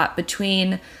sweet spot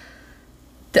between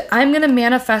I'm going to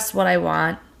manifest what I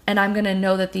want, and I'm going to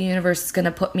know that the universe is going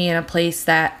to put me in a place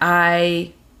that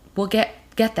I will get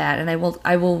that, and I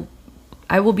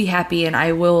will be happy, and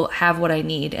I will have what I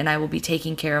need, and I will be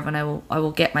taken care of, and I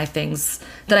will get my things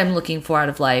that I'm looking for out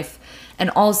of life. And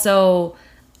also,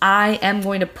 I am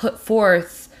going to put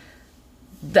forth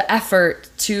the effort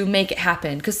to make it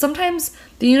happen, because sometimes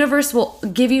the universe will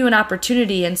give you an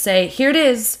opportunity and say, here it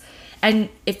is. And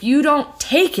if you don't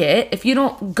take it, if you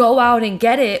don't go out and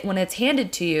get it when it's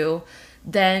handed to you,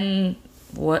 then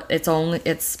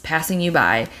it's passing you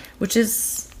by, which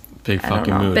is big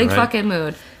fucking mood. Big right? fucking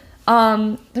mood.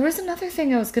 There was another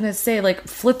thing I was gonna say, like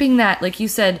flipping that, like you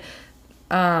said,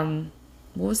 what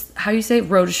was how you say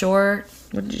road to shore?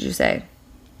 What did you say?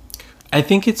 I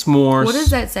think it's more. What is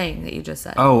that saying that you just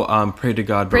said? Oh, pray to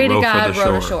God, but Pray to row God, for the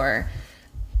row to shore. shore.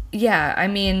 Yeah, I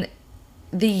mean,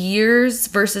 the years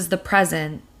versus the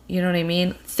present. You know what I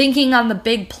mean? Thinking on the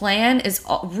big plan is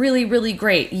really, really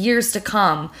great. Years to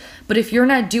come. But if you're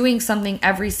not doing something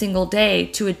every single day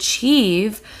to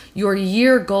achieve your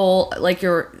year goal, like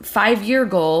your 5-year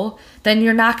goal, then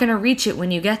you're not going to reach it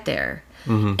when you get there.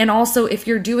 Mm-hmm. And also, if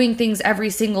you're doing things every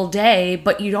single day,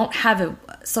 but you don't have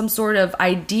some sort of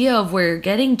idea of where you're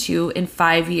getting to in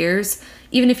 5 years,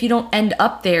 even if you don't end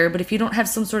up there, but if you don't have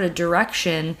some sort of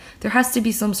direction, there has to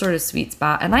be some sort of sweet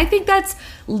spot. And I think that's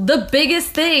the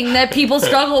biggest thing that people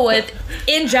struggle with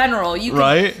in general. You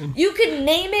can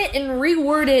name it and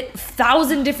reword it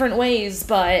 1,000 different ways,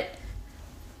 but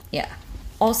yeah.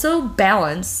 Also,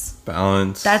 balance.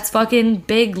 That's fucking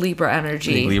big Libra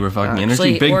energy. Big Libra fucking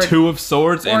energy. Big Two of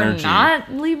Swords energy. Or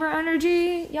not Libra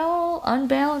energy, y'all.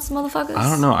 Unbalanced motherfuckers. I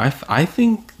don't know. I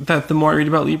think that the more I read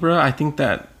about Libra, I think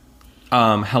that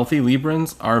healthy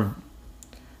Librans are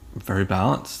very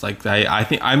balanced. Like I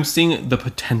think I'm seeing the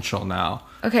potential now.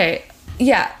 Okay.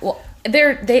 Yeah. Well,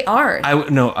 they are.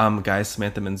 Guys,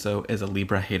 Samantha Minzo is a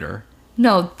Libra hater.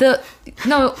 No, the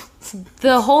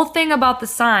whole thing about the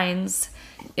signs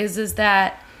is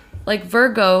that like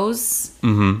Virgos,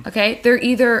 okay, they're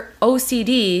either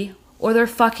OCD or they're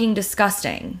fucking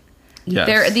disgusting. Yes.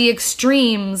 They're the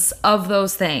extremes of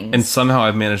those things. And somehow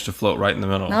I've managed to float right in the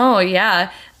middle. Oh,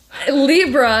 yeah.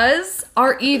 Libras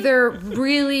are either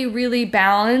really, really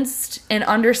balanced and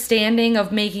understanding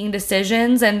of making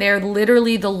decisions, and they're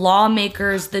literally the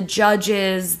lawmakers, the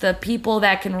judges, the people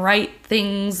that can write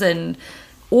things,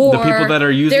 or the people that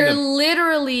are using they're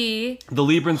literally the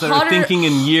Librans that are thinking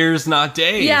in years, not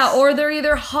days. Yeah, or they're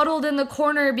either huddled in the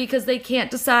corner because they can't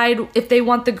decide if they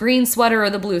want the green sweater or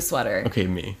the blue sweater. Okay,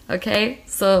 me. Okay,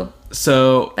 so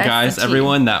guys,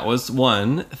 everyone, that was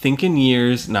one. Think in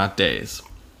years, not days.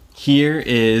 Here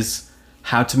is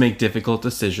how to make difficult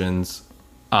decisions.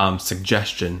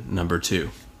 Suggestion number 2.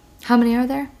 How many are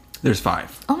there? There's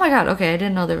 5. Oh my god, okay, I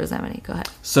didn't know there was that many. Go ahead.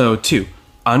 So 2,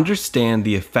 understand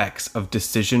the effects of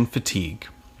decision fatigue.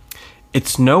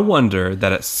 It's no wonder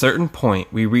that at a certain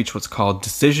point we reach what's called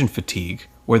decision fatigue,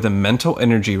 where the mental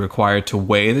energy required to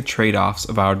weigh the trade-offs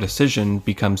of our decision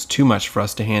becomes too much for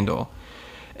us to handle.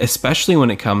 Especially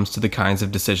when it comes to the kinds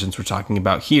of decisions we're talking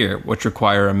about here, which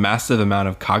require a massive amount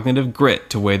of cognitive grit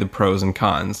to weigh the pros and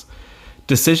cons.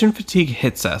 Decision fatigue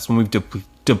hits us when we've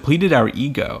depleted our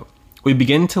ego. We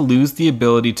begin to lose the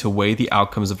ability to weigh the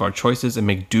outcomes of our choices and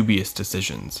make dubious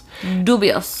decisions.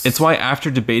 Dubious. It's why after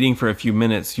debating for a few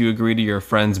minutes, you agree to your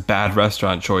friend's bad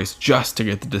restaurant choice just to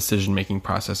get the decision-making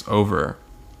process over.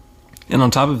 And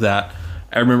on top of that,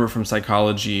 I remember from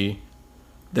psychology,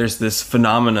 there's this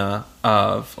phenomena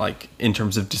of, like, in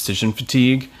terms of decision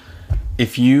fatigue,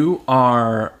 if you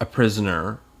are a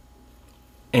prisoner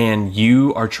and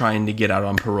you are trying to get out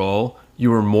on parole,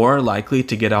 you are more likely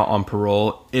to get out on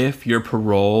parole if your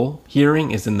parole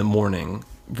hearing is in the morning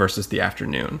versus the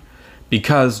afternoon.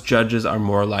 Because judges are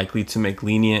more likely to make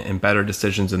lenient and better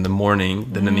decisions in the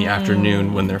morning than in the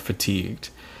afternoon when they're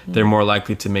fatigued. They're more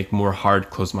likely to make more hard,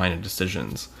 closed-minded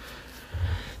decisions.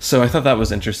 So I thought that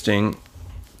was interesting.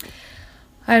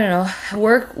 I don't know.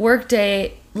 Work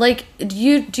day. Like, do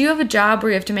you have a job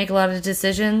where you have to make a lot of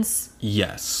decisions?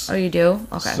 Yes. Oh, you do?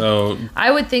 Okay. So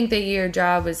I would think that your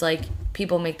job is like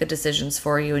people make the decisions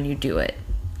for you and you do it.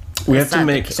 We have to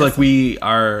make, so like we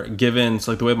are given,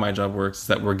 so like the way my job works is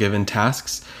that we're given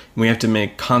tasks and we have to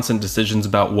make constant decisions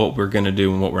about what we're going to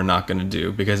do and what we're not going to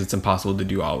do because it's impossible to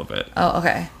do all of it. Oh,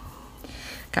 okay.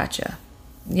 Gotcha.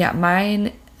 Yeah,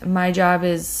 my job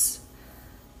is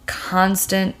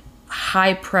constant,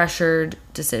 high-pressured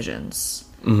decisions.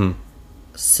 Mm-hmm.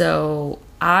 So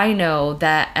I know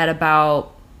that at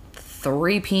about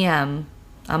 3 p.m.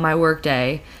 on my work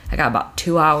day, I got about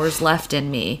 2 hours left in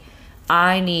me.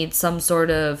 I need some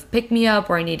sort of pick me up,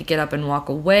 or I need to get up and walk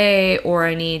away, or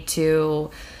I need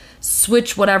to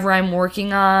switch whatever I'm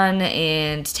working on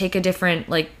and take a different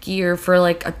like gear for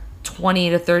like a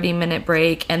 20 to 30 minute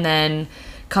break and then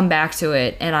come back to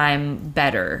it and I'm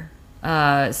better.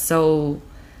 So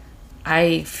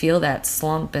I feel that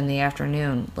slump in the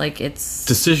afternoon. Like it's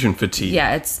decision fatigue.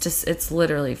 Yeah, it's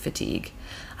literally fatigue.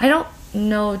 I don't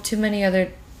know too many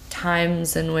other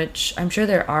times in which, I'm sure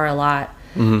there are a lot.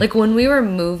 Like when we were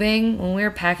moving, when we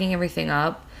were packing everything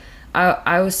up,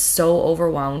 I was so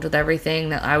overwhelmed with everything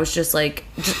that I was just like,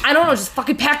 I don't know, just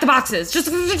fucking pack the boxes. Just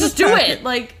do it.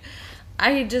 Like,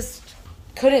 I just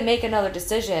couldn't make another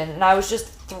decision. And I was just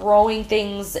throwing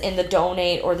things in the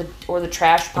donate or the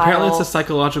trash pile. Apparently it's a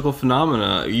psychological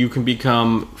phenomena. You can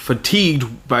become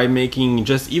fatigued by making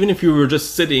even if you were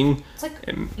just sitting. It's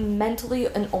like mentally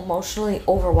and emotionally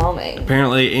overwhelming.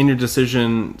 Apparently, and your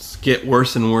decisions get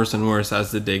worse and worse and worse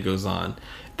as the day goes on.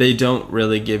 They don't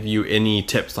really give you any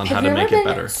tips on how to make it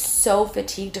better. So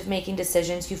fatigued of making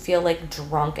decisions, you feel like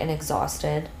drunk and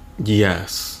exhausted.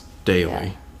 Yes,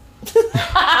 daily.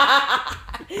 Yeah.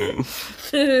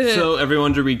 So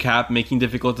everyone, to recap, making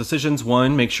difficult decisions.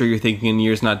 1, make sure you're thinking in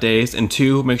years, not days. And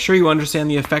 2, make sure you understand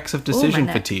the effects of decision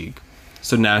fatigue.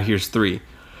 So now here's 3.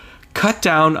 Cut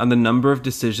down on the number of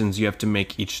decisions you have to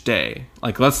make each day.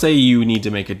 Like, let's say you need to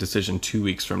make a decision 2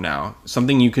 weeks from now.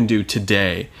 Something you can do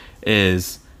today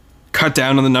is cut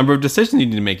down on the number of decisions you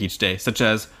need to make each day, such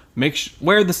as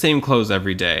wear the same clothes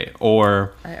every day,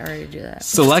 or I already do that.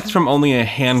 Select from only a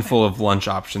handful of lunch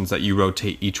options that you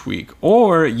rotate each week,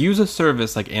 or use a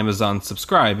service like Amazon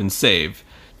Subscribe and Save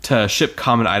to ship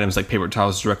common items like paper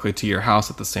towels directly to your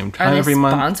house at the same time every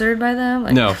month. Sponsored by them?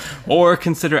 Like... No. Or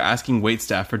consider asking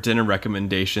waitstaff for dinner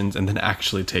recommendations and then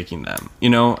actually taking them.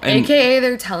 And AKA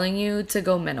they're telling you to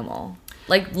go minimal.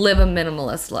 Like, live a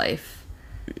minimalist life.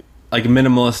 Like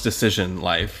minimalist decision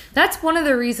life. That's one of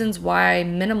the reasons why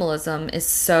minimalism is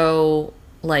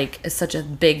such a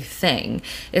big thing.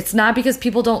 It's not because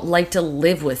people don't like to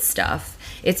live with stuff.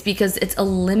 It's because it's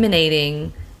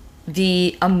eliminating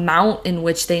the amount in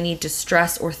which they need to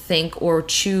stress or think or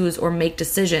choose or make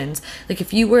decisions. Like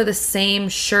if you wear the same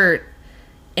shirt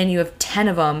and you have 10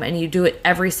 of them and you do it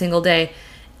every single day,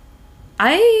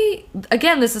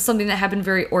 this is something that happened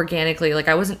very organically. Like,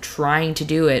 I wasn't trying to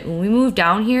do it. When we moved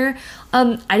down here,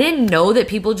 I didn't know that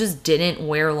people just didn't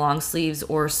wear long sleeves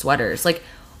or sweaters. Like,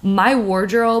 my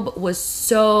wardrobe was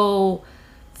so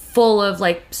full of,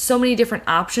 like, so many different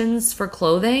options for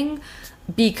clothing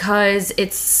because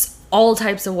it's all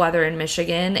types of weather in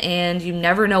Michigan and you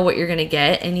never know what you're going to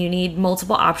get and you need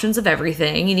multiple options of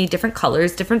everything. You need different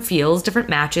colors, different feels, different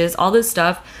matches, all this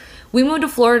stuff. We moved to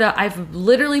Florida. I've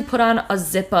literally put on a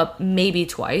zip up maybe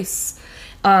twice.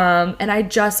 And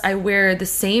I wear the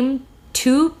same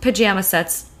 2 pajama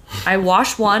sets. I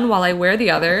wash one while I wear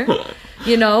the other,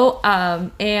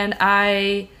 and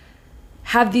I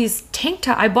have these tank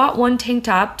top. I bought one tank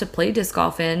top to play disc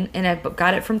golf in and I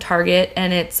got it from Target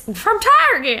and it's from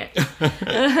Target.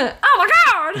 Oh my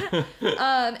God.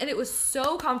 And it was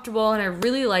so comfortable and I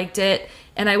really liked it.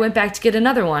 And I went back to get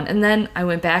another one. And then I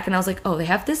went back and I was like, oh, they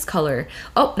have this color.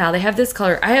 Oh, now they have this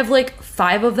color. I have like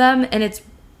 5 of them and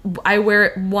I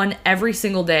wear one every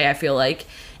single day, I feel like.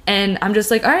 And I'm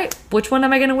just like, all right, which one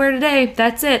am I going to wear today?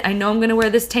 That's it. I know I'm going to wear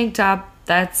this tank top.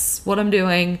 That's what I'm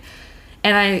doing.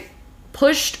 And I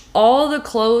pushed all the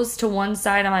clothes to one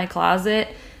side of my closet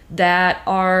that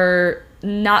are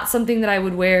not something that I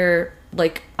would wear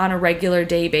like on a regular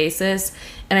day basis.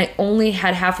 And I only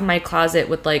had half of my closet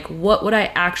with like, what would I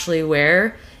actually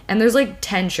wear? And there's like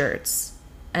 10 shirts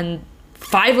and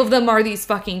 5 of them are these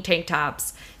fucking tank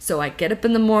tops. So I get up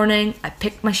in the morning, I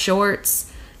pick my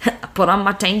shorts, I put on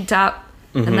my tank top,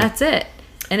 and that's it.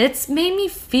 And it's made me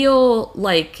feel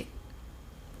like,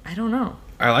 I don't know.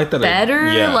 I like that.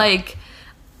 Better, like,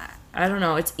 I don't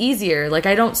know. It's easier. Like,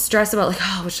 I don't stress about like,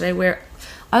 oh, what should I wear?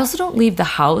 I also don't leave the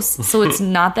house, so it's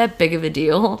not that big of a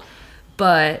deal.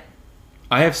 But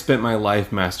I have spent my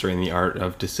life mastering the art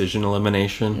of decision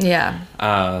elimination. Yeah.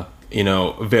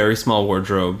 Very small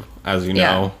wardrobe, as you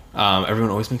know. Everyone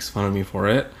always makes fun of me for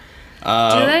it. Do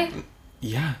they?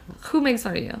 Yeah. Who makes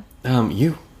fun of you?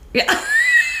 You. Yeah.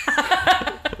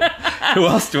 Who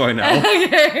else do I know?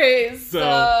 Okay,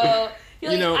 so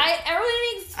everyone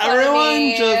makes fun of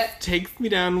me. just takes me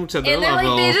down to their and they're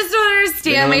level. like, they just don't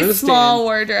understand my small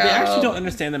wardrobe. They actually don't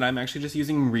understand that I'm actually just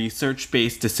using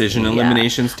research-based decision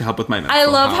eliminations to help with my mental I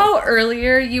love health. how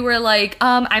earlier you were like,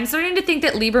 I'm starting to think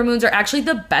that Libra moons are actually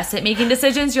the best at making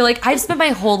decisions. You're like, I've spent my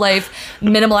whole life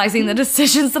minimalizing the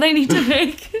decisions that I need to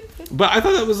make. But I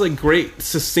thought that was like great,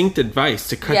 succinct advice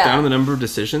to cut down the number of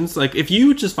decisions. Like if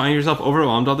you just find yourself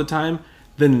overwhelmed all the time,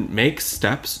 then make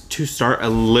steps to start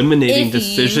eliminating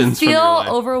decisions from your life. If you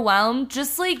feel overwhelmed,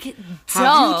 just like don't.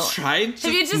 Have you tried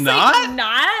to just not? like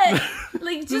not?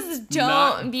 Like just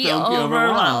don't be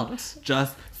overwhelmed.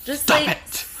 Just stop like, it.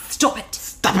 Stop it.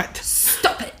 Stop it.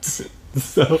 Stop it.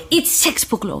 So, it's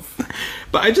textbook love.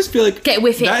 But I just feel like get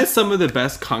with it. That is some of the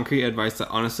best concrete advice that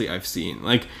honestly I've seen.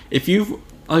 Like if you've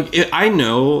I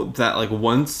know that like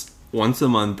once a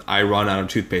month I run out of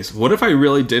toothpaste. What if I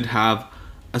really did have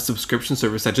a subscription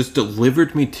service that just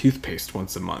delivered me toothpaste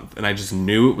once a month and I just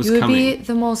knew it was coming? You would be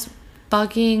the most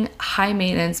bugging high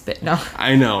maintenance bit. No,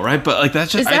 I know, right? But like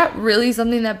that's just is that really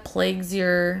something that plagues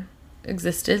your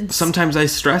existence? Sometimes I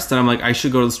stress that I'm like I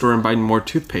should go to the store and buy more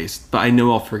toothpaste, but I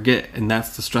know I'll forget, and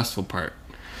that's the stressful part.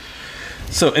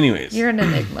 So anyways, you're an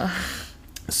enigma.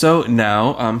 So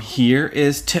now here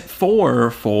is tip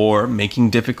 4 for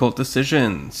making difficult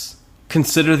decisions.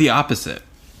 Consider the opposite.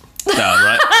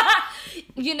 Right?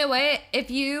 You know what? If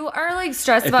you are like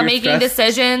stressed about making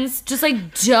decisions, just like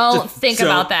don't think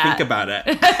about that. Think about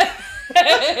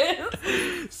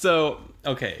it. So,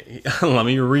 okay, let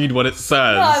me read what it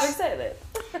says. Oh, I'm excited.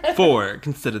 4,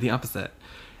 consider the opposite.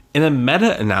 In a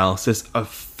meta-analysis of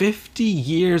 50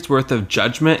 years worth of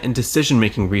judgment and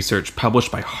decision-making research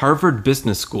published by Harvard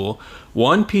Business School,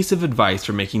 one piece of advice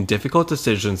for making difficult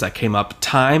decisions that came up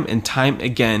time and time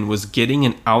again was getting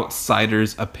an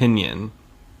outsider's opinion.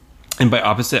 And by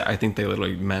opposite, I think they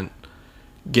literally meant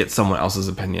get someone else's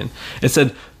opinion. It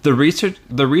said, the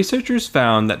researchers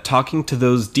found that talking to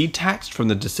those detached from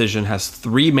the decision has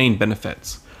 3 main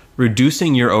benefits.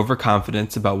 Reducing your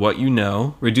overconfidence about what you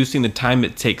know, reducing the time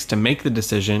it takes to make the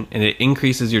decision, and it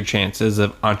increases your chances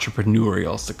of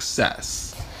entrepreneurial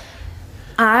success.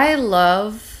 I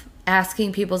love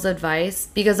asking people's advice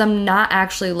because I'm not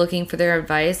actually looking for their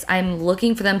advice. I'm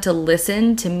looking for them to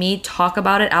listen to me talk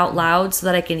about it out loud so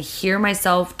that I can hear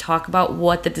myself talk about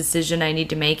what the decision I need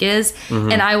to make is,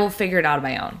 and I will figure it out on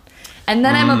my own. And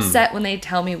then I'm upset when they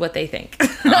tell me what they think.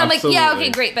 I'm like, yeah, okay,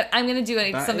 great, but I'm going to do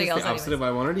something else. That's the opposite of what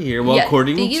I wanted to hear. Well, yeah,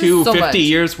 according to so 50 much.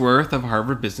 years worth of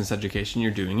Harvard business education,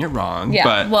 you're doing it wrong. Yeah,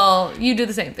 but well, you do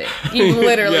the same thing. You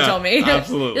literally yeah, told me.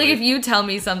 Absolutely. Like, if you tell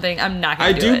me something, I'm not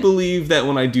going to do it. I do believe that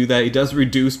when I do that, it does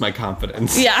reduce my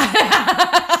confidence. Yeah.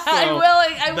 I will.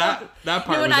 That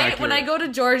part was accurate. When I go to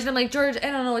George and I'm like, George,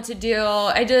 I don't know what to do.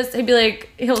 He'd be like,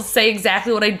 he'll say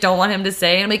exactly what I don't want him to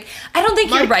say. And I'm like, I don't think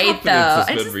you're right, though.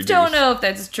 I just don't know if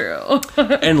that's true.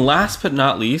 And last but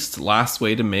not least, last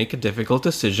way to make a difficult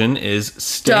decision is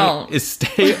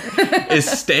stay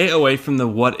away from the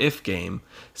what if game.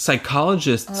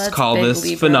 Psychologists call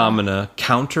this phenomena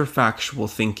counterfactual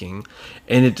thinking,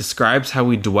 and it describes how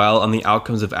we dwell on the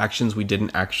outcomes of actions we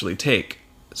didn't actually take.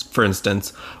 For instance,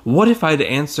 what if I'd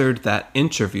answered that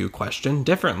interview question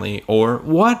differently? Or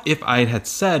what if I had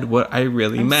said what I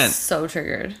really meant? So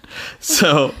triggered.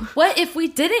 So what if we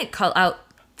didn't call out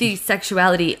the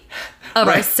sexuality of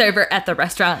our server at the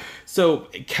restaurant? So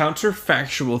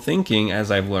counterfactual thinking,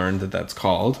 as I've learned that's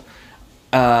called,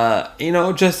 when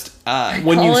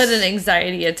call it an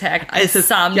anxiety attack,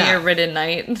 insomnia-ridden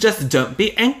night. Just don't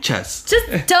be anxious.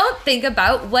 Just don't think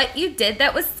about what you did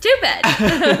that was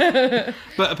stupid.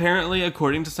 But apparently,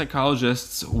 according to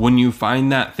psychologists, when you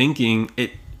find that thinking,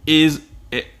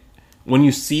 when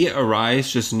you see it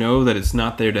arise, just know that it's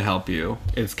not there to help you.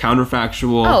 It's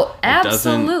counterfactual. Oh,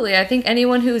 absolutely. I think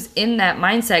anyone who's in that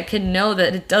mindset can know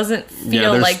that it doesn't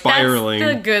feel like spiraling.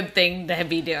 That's the good thing to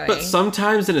be doing. But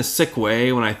sometimes in a sick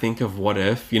way, when I think of what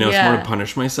if, it's more to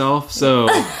punish myself. So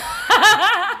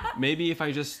maybe if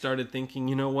I just started thinking,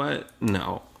 you know what?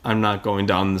 No, I'm not going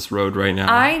down this road right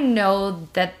now. I know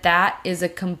that is a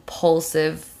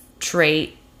compulsive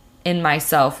trait in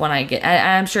myself when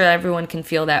I'm sure everyone can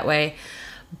feel that way,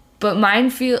 but mine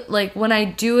feel like when I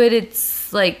do it,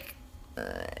 it's like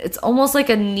it's almost like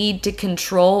a need to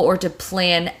control or to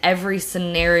plan every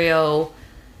scenario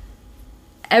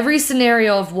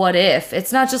of what if.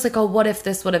 It's not just like, oh, what if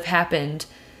this would have happened.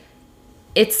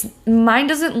 Mine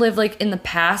doesn't live like in the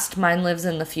past, mine lives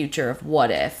in the future of what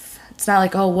if. It's not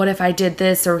like, oh, what if I did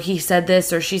this, or he said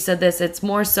this, or she said this. It's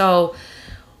more so,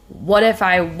 what if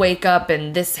I wake up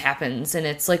and this happens? And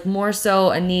it's like more so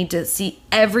a need to see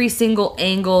every single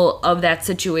angle of that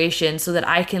situation so that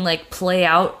I can like play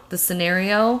out the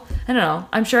scenario. I don't know.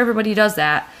 I'm sure everybody does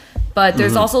that. But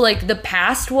there's also like the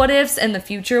past what ifs and the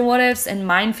future what ifs. And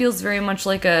mine feels very much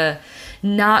like a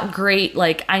not great,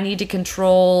 like I need to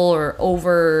control or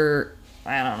over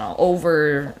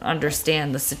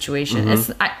understand the situation.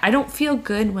 I don't feel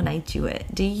good when I do it.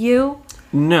 Do you?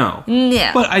 No.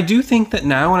 Yeah. But I do think that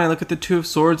now when I look at the Two of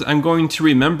Swords, I'm going to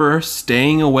remember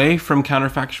staying away from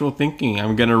counterfactual thinking.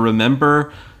 I'm going to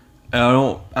remember I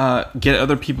don't get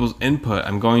other people's input.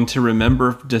 I'm going to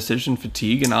remember decision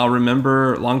fatigue, and I'll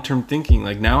remember long-term thinking.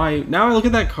 Like now I look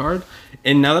at that card,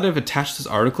 and now that I've attached this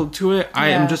article to it, I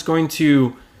am just going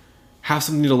to have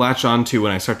something to latch onto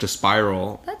when I start to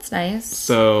spiral. That's nice.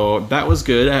 So that was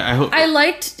good. I hope I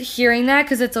liked hearing that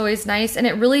because it's always nice, and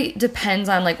it really depends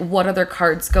on like what other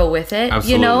cards go with it.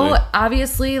 Absolutely. You know,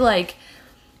 obviously, like,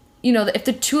 you know, if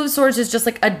the Two of Swords is just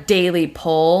like a daily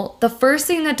pull, the first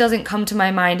thing that doesn't come to my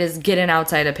mind is get an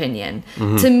outside opinion.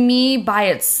 To me, by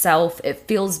itself, it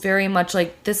feels very much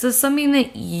like this is something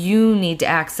that you need to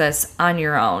access on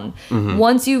your own.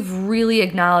 Once you've really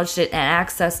acknowledged it and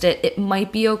accessed it, it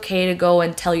might be okay to go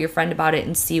and tell your friend about it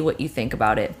and see what you think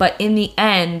about it. But in the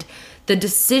end, the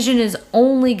decision is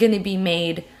only going to be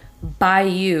made by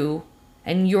you,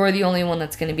 and you're the only one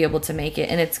that's going to be able to make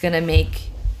it, and it's going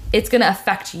to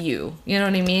affect you. You know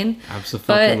what I mean?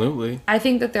 Absolutely. But I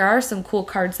think that there are some cool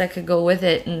cards that could go with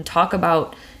it and talk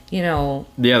about, you know...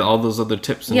 Yeah, all those other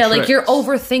tips and tricks. like you're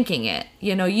overthinking it.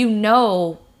 You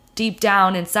know deep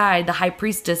down inside, the High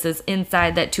Priestess is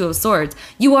inside that Two of Swords.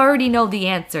 You already know the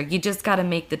answer. You just got to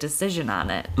make the decision on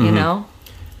it, you know?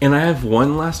 And I have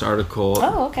one last article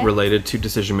related to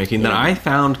decision making that I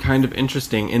found kind of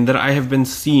interesting and that I have been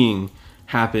seeing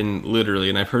happen literally,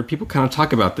 and I've heard people kind of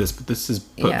talk about this, but this is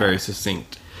put very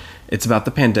succinct. It's about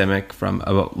the pandemic from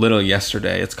about little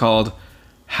yesterday. It's called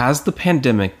 "Has the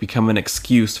Pandemic Become an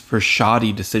Excuse for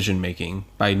Shoddy Decision Making"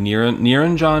 by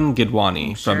Niranjan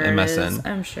Gidwani from MSN.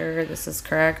 I'm sure this is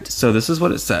correct. So this is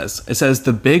what it says. It says,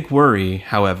 "The big worry,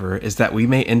 however, is that we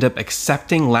may end up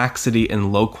accepting laxity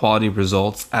and low-quality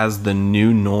results as the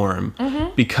new norm.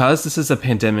 Because this is a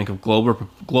pandemic of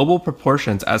global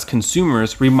proportions, as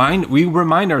consumers, we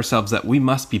remind ourselves that we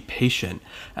must be patient,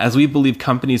 as we believe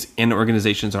companies and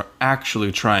organizations are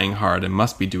actually trying hard and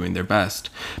must be doing their best.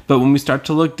 But when we start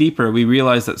to look deeper, we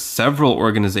realize that several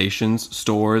organizations,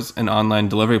 stores, and online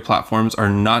delivery platforms are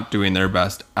not doing their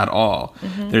best at all.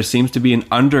 There seems to be an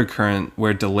undercurrent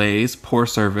where delays, poor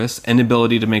service,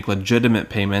 inability to make legitimate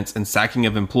payments, and sacking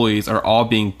of employees are all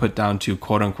being put down to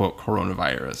quote-unquote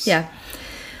coronavirus." Yeah.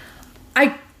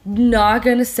 I'm not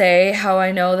going to say how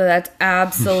I know that that's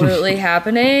absolutely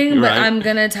happening, but I'm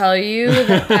going to tell you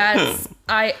that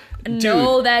I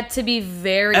know that to be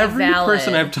very Every valid.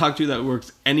 person I've talked to that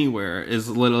works anywhere is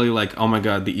literally like, oh my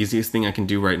God, the easiest thing I can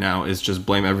do right now is just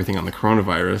blame everything on the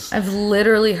coronavirus. I've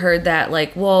literally heard that,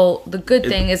 like, well, the good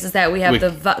thing is that we have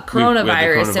the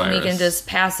coronavirus and we can just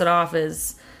pass it off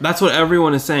as... That's what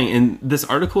everyone is saying. And this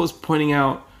article is pointing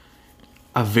out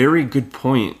a very good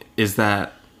point, is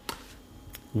that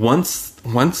once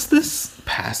this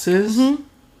passes, they'll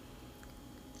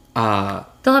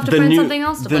have to find something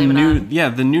else to blame it on. Yeah,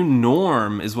 the new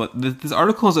norm is what this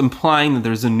article is implying, that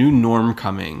there's a new norm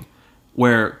coming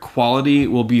where quality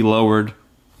will be lowered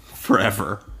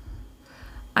forever.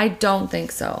 I don't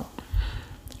think so.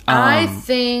 I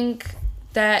think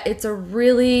that it's a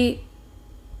really...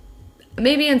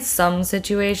 Maybe in some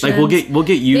situations, like we'll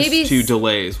get used to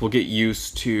delays. We'll get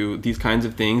used to these kinds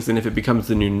of things, and if it becomes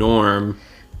the new norm,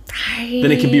 then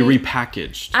it can be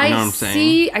repackaged. You know what I'm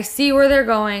saying? I see where they're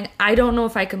going. I don't know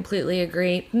if I completely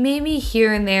agree. Maybe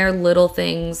here and there, little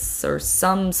things or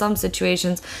some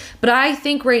situations, but I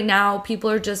think right now people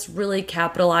are just really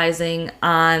capitalizing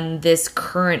on this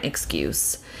current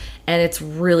excuse, and it's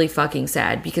really fucking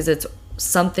sad because it's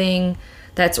something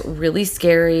that's really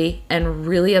scary and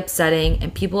really upsetting,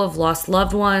 and people have lost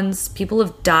loved ones, people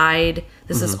have died.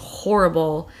 This is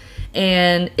horrible,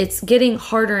 and it's getting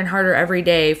harder and harder every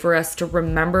day for us to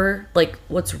remember like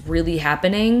what's really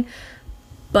happening.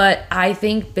 But I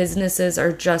think businesses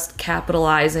are just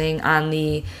capitalizing on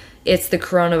it's the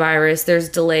coronavirus, there's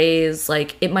delays,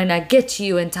 like it might not get to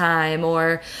you in time,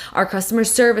 or our customer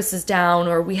service is down,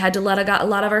 or we had to let a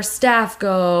lot of our staff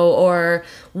go, or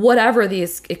whatever the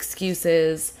excuse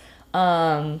is.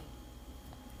 You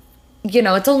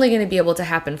know, it's only going to be able to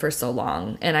happen for so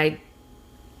long. And I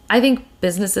think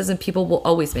businesses and people will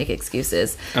always make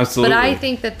excuses. Absolutely. But I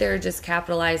think that they're just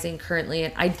capitalizing currently,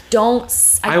 and I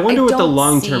wonder what the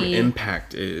long-term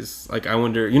impact is. Like, I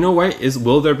wonder, you know what,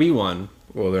 will there be one?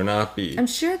 Will there not be? I'm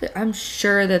sure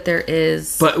that there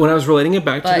is. But when I was relating it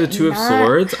back to the Two of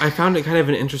Swords, I found it kind of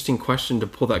an interesting question to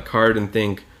pull that card and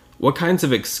think, what kinds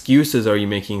of excuses are you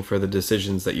making for the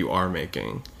decisions that you are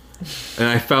making? And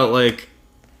I felt like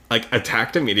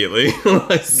attacked immediately.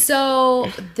 So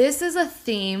this is a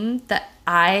theme that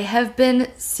I have been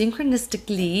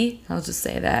synchronistically, I'll just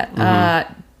say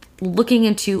that, looking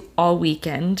into all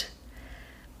weekend.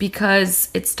 because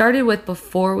it started with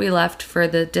before we left for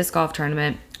the disc golf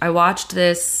tournament. I watched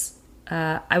this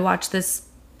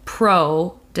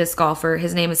pro disc golfer.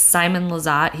 His name is Simon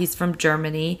Lizotte. He's from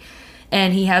Germany,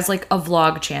 and he has like a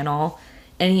vlog channel,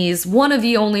 and he's one of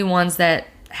the only ones that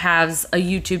has a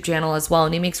YouTube channel as well,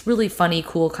 and he makes really funny,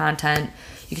 cool content.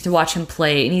 You get to watch him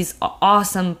play, and he's an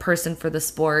awesome person for the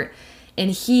sport. And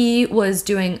he was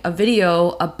doing a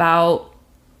video about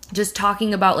just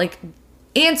talking about like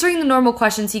answering the normal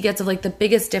questions he gets of like the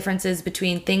biggest differences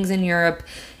between things in Europe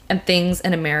and things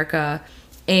in America.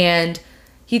 And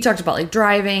he talked about like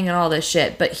driving and all this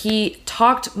shit, but he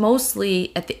talked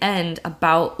mostly at the end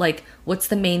about like what's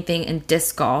the main thing in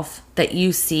disc golf that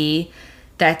you see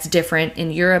that's different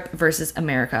in Europe versus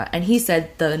America. And he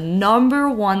said the number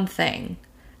one thing,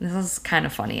 this is kind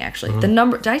of funny actually.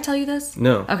 Did I tell you this?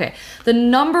 No. Okay. The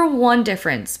number one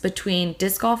difference between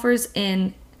disc golfers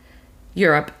in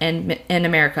Europe and in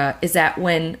America is that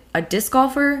when a disc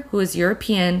golfer who is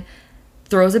European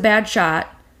throws a bad shot,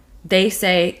 they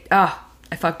say, "Oh,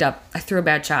 I fucked up. I threw a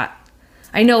bad shot.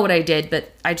 I know what I did,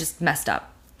 but I just messed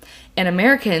up." And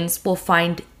Americans will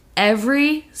find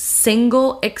every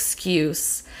single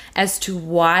excuse as to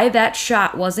why that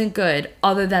shot wasn't good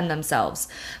other than themselves.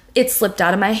 It slipped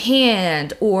out of my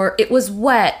hand, or it was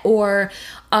wet, or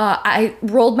I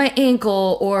rolled my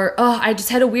ankle, or oh, I just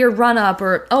had a weird run up,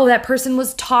 or oh, that person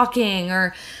was talking,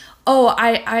 or oh,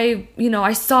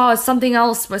 I saw something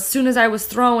else as soon as I was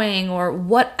throwing, or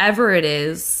whatever it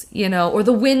is, or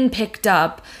the wind picked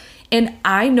up. And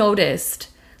I noticed,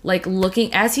 like,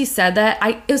 looking as he said that,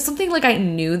 it was something like I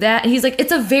knew that. And he's like,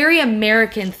 it's a very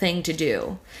American thing to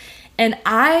do. And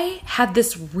I had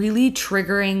this really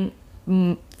triggering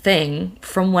thing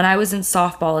from when I was in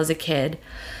softball as a kid.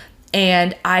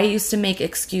 And I used to make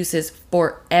excuses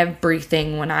for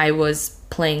everything when I was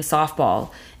playing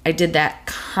softball. I did that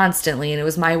constantly, and it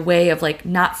was my way of like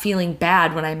not feeling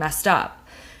bad when I messed up.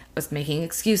 I was making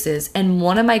excuses. And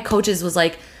one of my coaches was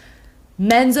like,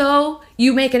 "Menzo,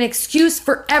 you make an excuse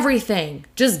for everything.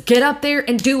 Just get up there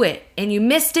and do it. And you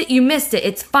missed it, you missed it.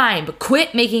 It's fine, but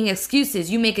quit making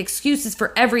excuses. You make excuses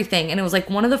for everything." And it was like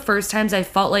one of the first times I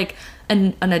felt like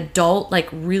an adult like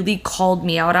really called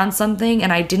me out on something,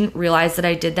 and I didn't realize that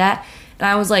I did that. And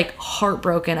I was like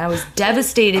heartbroken. I was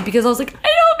devastated because I was like, I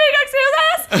don't make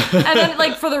excuses. And then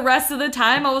like for the rest of the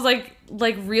time, I was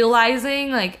like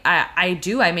realizing like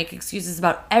I make excuses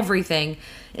about everything.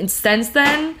 And since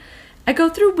then, I go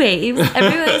through waves.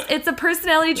 It's a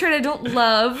personality trait I don't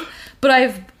love, but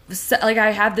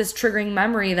I have this triggering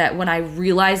memory that when I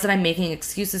realize that I'm making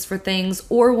excuses for things,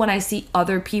 or when I see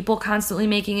other people constantly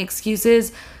making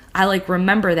excuses, I like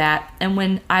remember that. And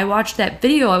when I watched that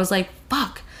video, I was like,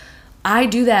 fuck, I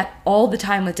do that all the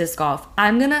time with disc golf.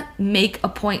 I'm gonna make a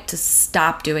point to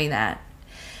stop doing that.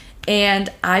 And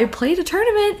I played a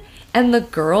tournament, and the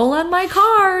girl on my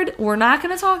card, we're not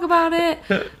gonna talk about it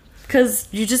because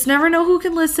you just never know who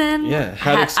can listen. Yeah,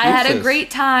 I had a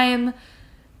great time.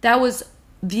 That was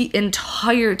the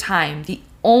entire time. The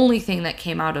only thing that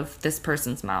came out of this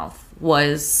person's mouth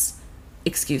was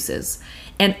excuses.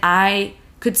 And I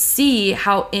could see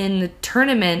how in the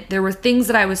tournament there were things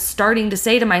that I was starting to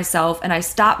say to myself, and I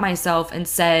stopped myself and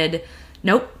said,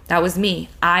 nope, that was me.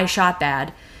 I shot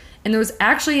bad. And there was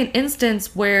actually an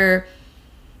instance where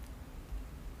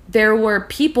there were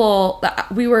people,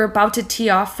 we were about to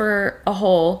tee off for a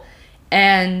hole,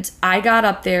 and I got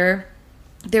up there.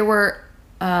 There were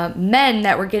men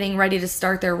that were getting ready to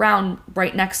start their round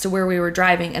right next to where we were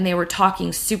driving, and they were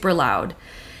talking super loud.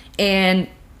 And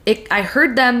I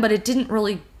heard them, but it didn't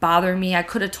really bother me. I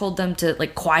could have told them to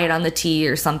like quiet on the tee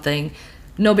or something.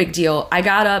 No big deal. I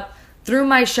got up, threw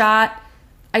my shot.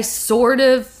 I sort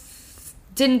of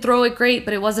didn't throw it great,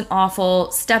 but it wasn't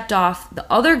awful. Stepped off.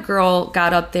 The other girl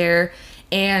got up there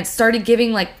and started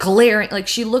giving like glaring, like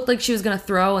she looked like she was going to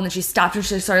throw, and then she stopped and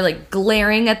she started like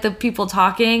glaring at the people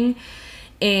talking,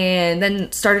 and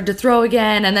then started to throw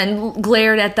again, and then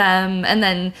glared at them, and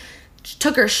then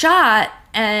took her shot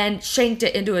and shanked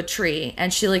it into a tree.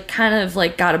 And she like kind of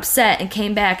like got upset and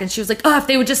came back, and she was like, oh, if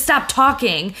they would just stop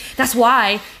talking, that's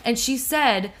why. And she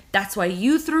said, that's why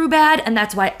you threw bad, and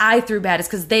that's why I threw bad, is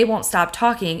because they won't stop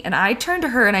talking. And I turned to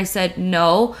her and I said,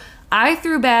 no, I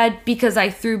threw bad because I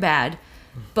threw bad.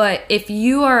 But if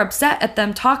you are upset at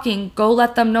them talking, go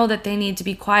let them know that they need to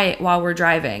be quiet while we're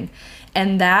driving.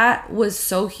 And that was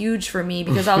so huge for me,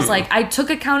 because I was like, I took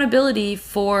accountability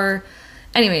for,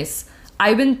 anyways,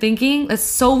 I've been thinking, it's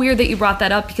so weird that you brought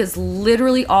that up, because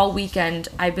literally all weekend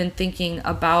I've been thinking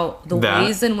about the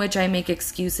ways in which I make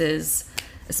excuses,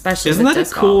 especially Isn't with that a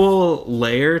disc cool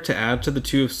layer to add to the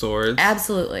Two of Swords?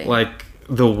 Absolutely. Like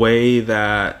the way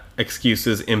that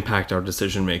excuses impact our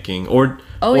decision making, or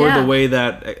yeah. the way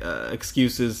that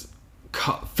excuses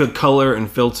color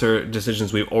and filter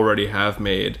decisions we already have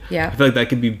made. Yeah. I feel like that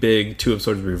could be big Two of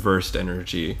Swords reversed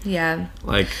energy. Yeah.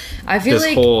 Like, I feel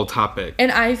this whole topic.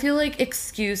 And I feel like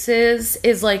excuses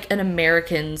is like an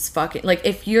American's fucking, like,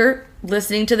 if you're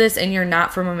listening to this and you're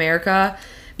not from America,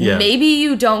 maybe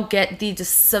you don't get the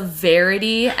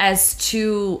severity as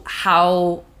to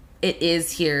how it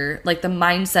is here. Like, the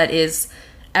mindset is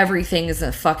everything is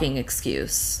a fucking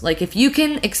excuse. Like, if you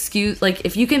can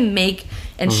make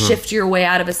and shift your way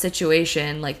out of a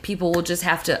situation, like, people will just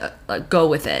have to go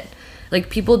with it. Like,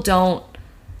 people don't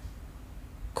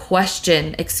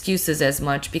question excuses as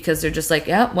much because they're just like,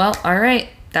 yeah, well, all right,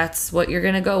 that's what you're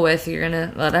gonna go with. You're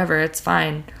gonna, whatever, it's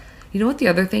fine. You know what the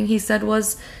other thing he said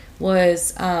was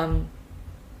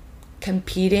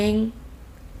competing.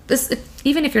 This,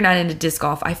 even if you're not into disc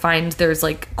golf, I find there's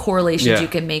like correlations you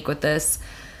can make with this.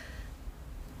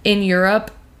 In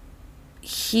Europe,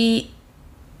 he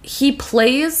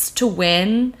plays to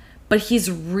win, but he's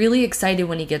really excited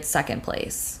when he gets second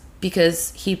place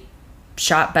because he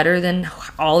shot better than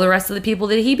all the rest of the people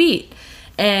that he beat.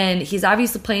 And he's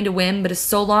obviously playing to win, but as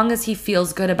so long as he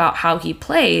feels good about how he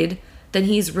played, then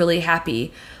he's really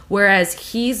happy.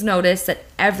 Whereas he's noticed that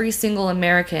every single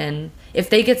American,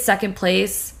 if they get second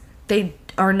place, they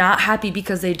are not happy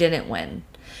because they didn't win.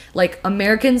 Like,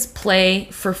 Americans play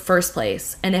for first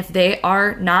place. And if they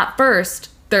are not first,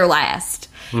 they're last.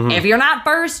 If you're not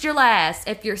first, you're last.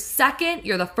 If you're second,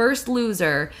 you're the first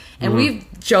loser. And we've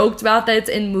joked about that. It's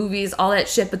in movies, all that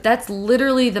shit. But that's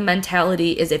literally the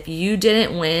mentality, is if you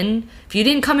didn't win, if you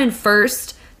didn't come in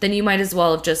first, then you might as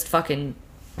well have just fucking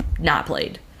not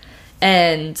played.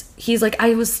 And he's like,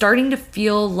 I was starting to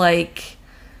feel like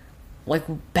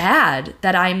bad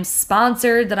that I'm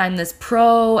sponsored, that I'm this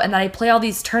pro, and that I play all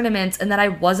these tournaments, and that I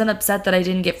wasn't upset that I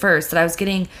didn't get first, that I was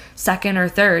getting second or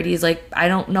third. He's like, I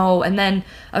don't know. And then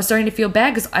I was starting to feel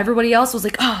bad because everybody else was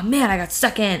like, oh man, I got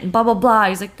second and blah blah blah.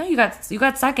 He's like, no, you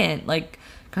got second. Like,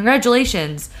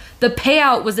 congratulations. The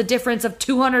payout was a difference of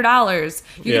 $200.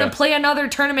 You're gonna play another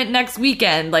tournament next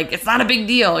weekend. Like, it's not a big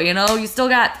deal, you know. You still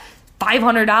got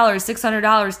 $500,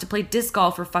 $600 to play disc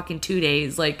golf for fucking 2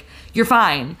 days. Like, you're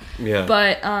fine. Yeah.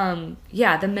 But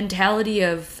the mentality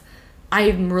of,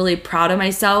 I'm really proud of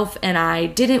myself and I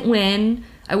didn't win.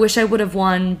 I wish I would have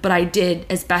won, but I did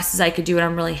as best as I could do, and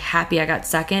I'm really happy I got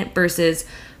second, versus,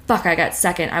 fuck, I got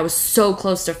second. I was so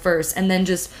close to first. And then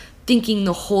just thinking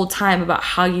the whole time about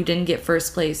how you didn't get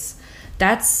first place.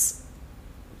 That's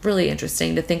really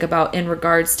interesting to think about in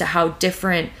regards to how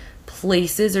different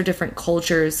places or different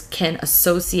cultures can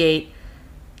associate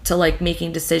to, like,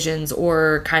 making decisions,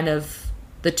 or kind of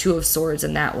the Two of Swords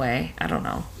in that way. I don't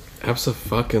know.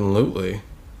 Abso-fucking-lutely.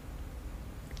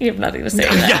 You have nothing to say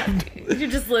to that. You're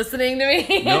just listening to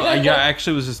me. No, I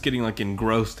actually was just getting, like,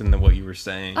 engrossed in what you were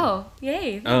saying. Oh,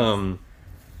 yay.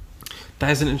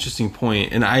 That is an interesting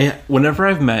point. And whenever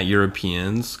I've met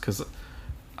Europeans, because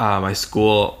my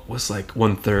school was like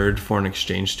 1/3 foreign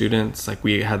exchange students. Like,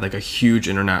 we had like a huge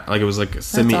it was like a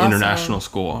semi-international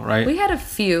school, right? We had a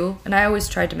few, and I always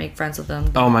tried to make friends with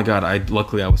them. Oh my god,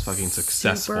 luckily I was fucking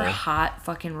successful. Super hot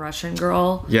fucking Russian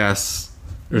girl. Yes.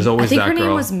 There's always that girl. I think her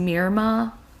name was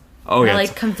Mirma. Oh yeah. I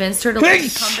like convinced her to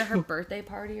come to her birthday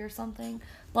party or something.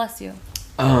 Bless you.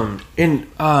 And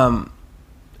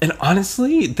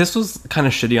honestly, this was kind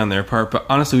of shitty on their part, but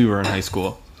honestly, we were in high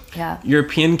school. Yeah.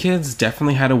 European kids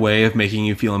definitely had a way of making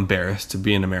you feel embarrassed to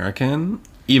be an American,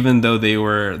 even though they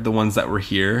were the ones that were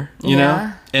here, you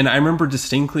know? And I remember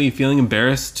distinctly feeling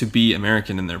embarrassed to be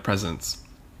American in their presence.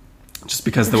 Just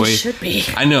because the way... should be.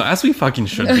 I know, as we fucking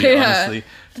should be, honestly.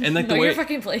 And like your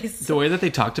fucking place. The way that they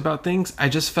talked about things, I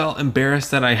just felt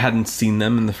embarrassed that I hadn't seen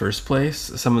them in the first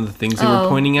place. Some of the things they were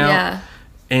pointing out. Yeah.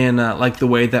 And like the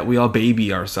way that we all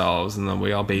baby ourselves and the way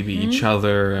we all baby each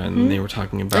other, and they were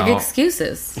talking about like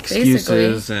excuses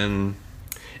basically. And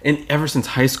ever since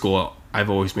high school, I've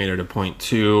always made it a point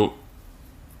to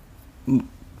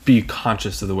be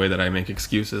conscious of the way that I make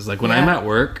excuses. Like, when I'm at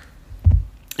work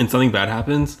and something bad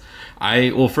happens,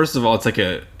 first of all, it's like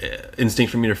a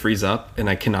instinct for me to freeze up, and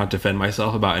I cannot defend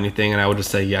myself about anything, and I would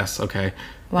just say yes, okay.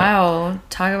 Wow,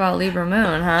 talk about Libra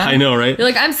moon, huh? I know, right? You're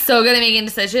like, I'm so good at making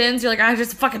decisions. You're like, I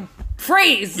just fucking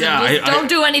freeze. Yeah, don't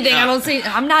do anything. I don't say.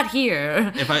 I'm not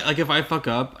here. If I fuck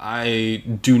up, I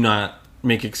do not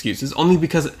make excuses, only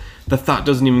because the thought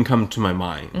doesn't even come to my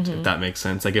mind, if that makes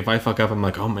sense. Like, if I fuck up, I'm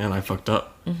like, oh man, I fucked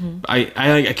up.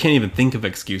 I can't even think of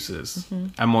excuses.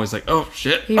 I'm always like, oh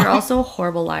shit. You're also a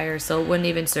horrible liar, so it wouldn't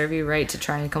even serve you right to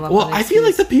try and come up with an I excuse. feel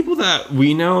like the people that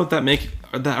we know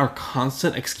that are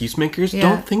constant excuse makers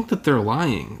don't think that they're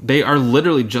lying. They are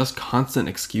literally just constant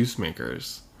excuse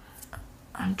makers.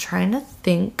 I'm trying to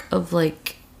think of,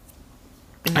 like...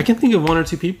 I can think of one or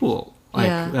two people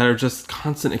that are just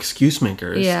constant excuse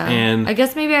makers. Yeah. And I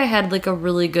guess maybe I had like a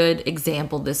really good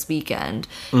example this weekend.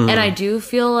 And I do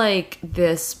feel like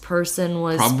this person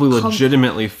was probably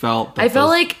legitimately felt that I felt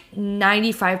like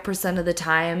 95% of the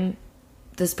time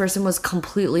this person was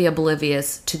completely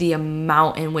oblivious to the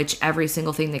amount in which every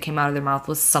single thing that came out of their mouth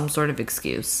was some sort of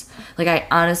excuse. Like, I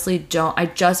honestly don't, I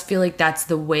just feel like that's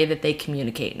the way that they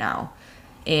communicate now.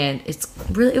 And it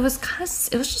was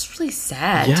just really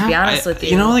sad, to be honest with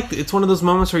you. You know, like, it's one of those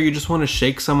moments where you just want to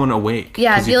shake someone awake.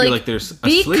 Yeah, because you feel like there's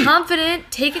be asleep. confident,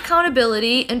 take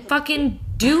accountability, and fucking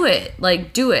do it.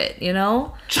 Like, do it, you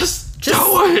know? Just do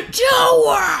it! Do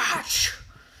it!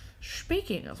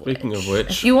 Speaking of which.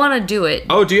 If you want to do it.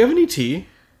 Oh, do you have any tea?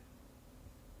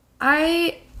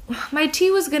 My tea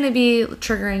was going to be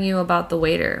triggering you about the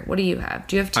waiter. What do you have?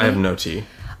 Do you have tea? I have no tea.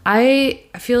 I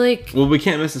feel like... Well, we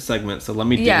can't miss a segment, so let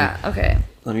me ding. Yeah, okay.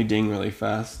 Let me ding really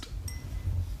fast.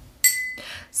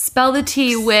 Spell the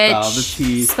tea, witch. Spell the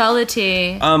tea. Spell the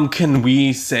tea. Can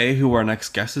we say who our next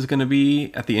guest is going to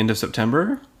be at the end of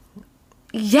September?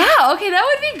 Yeah, okay, that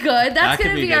would be good. That's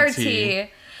going to be our tea.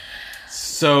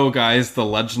 So, guys, the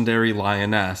legendary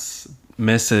lioness,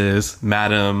 Mrs.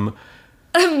 Madam...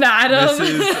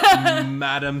 Mrs.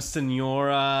 Madam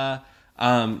Senora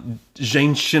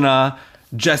Jenshina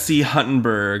Jessie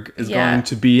Huttenberg is going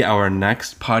to be our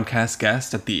next podcast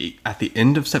guest at the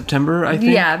end of September, I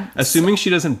think. Yeah. Assuming she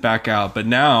doesn't back out, but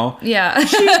now... Yeah.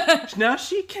 now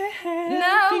she can.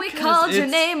 Now we called your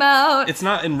name out. It's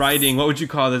not in writing. What would you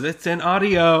call this? It's in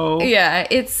audio. Yeah,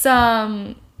 it's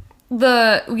when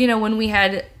we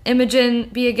had Imogen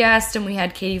be a guest and we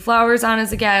had Katie Flowers on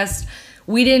as a guest,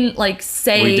 we didn't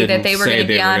say that they were going to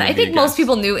be on. I think most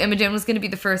people knew Imogen was going to be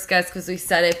the first guest because we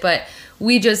said it, but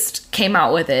we just came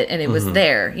out with it and it was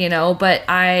there, you know. But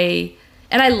I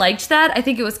liked that. I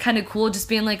think it was kind of cool just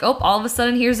being like, oh, all of a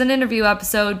sudden here's an interview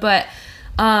episode. But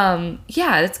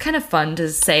it's kind of fun to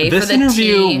say. This for the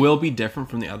interview will be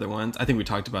different from the other ones. I think we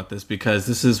talked about this because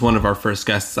this is one of our first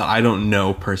guests that I don't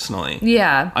know personally.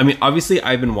 Yeah. I mean, obviously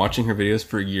I've been watching her videos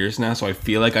for years now, so I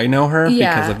feel like I know her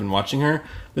because I've been watching her.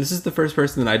 But this is the first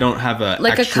person that I don't have a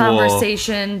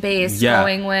conversation based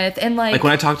going with, and like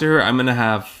when I talk to her, I'm gonna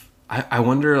have. I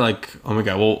wonder, like, oh my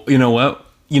god, well, you know what?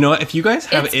 If you guys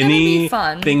have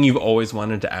anything you've always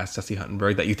wanted to ask Jessie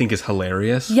Huttenberg that you think is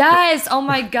hilarious. Yes. Oh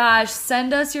my gosh.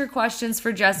 Send us your questions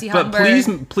for Jessie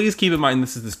Huttenberg. But please keep in mind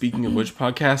this is the Speaking of Which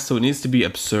podcast, so it needs to be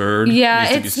absurd. Yeah,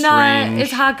 it's not.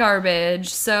 It's hot garbage.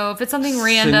 So if it's something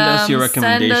random, send us your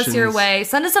recommendations. Send us your way.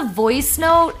 Send us a voice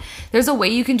note. There's a way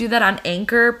you can do that on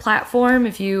Anchor platform.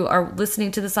 If you are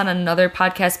listening to this on another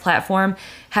podcast platform,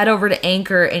 head over to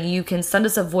Anchor and you can send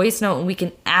us a voice note and we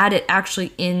can add it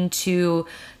actually into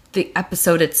the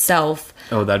episode itself.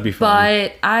 Oh, that'd be fun.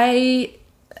 But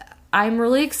I'm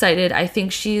really excited. I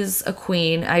think she's a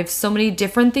queen. I have so many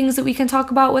different things that we can talk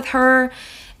about with her.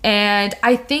 And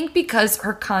I think because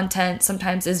her content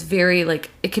sometimes is very, like,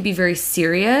 it could be very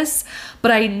serious, but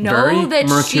I know very that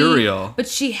mercurial.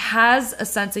 she has a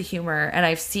sense of humor, and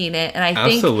I've seen it, and I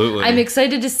think Absolutely. I'm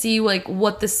excited to see, like,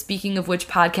 what the Speaking of Which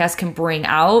podcast can bring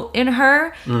out in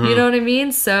her. You know what I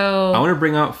mean? So I want to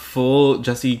bring out full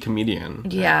Jessie comedian.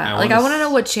 Yeah, I want to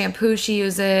know what shampoo she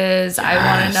uses. Yes. I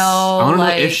want to know. I want to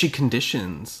know if she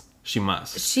conditions. She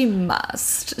must. She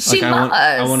must.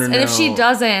 I want to know. And if she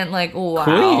doesn't, like, wow.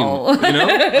 Queen.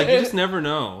 Like, you just never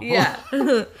know. Yeah.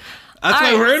 That's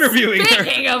why we're interviewing her.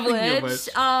 Speaking of which,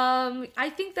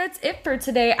 I think that's it for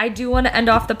today. I do want to end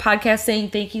off the podcast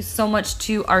saying thank you so much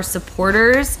to our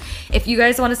supporters. If you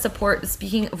guys want to support the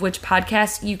Speaking of Which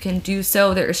podcast, you can do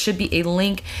so. There should be a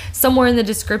link somewhere in the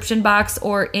description box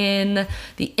or in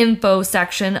the info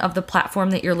section of the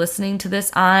platform that you're listening to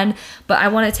this on. But I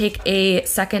want to take a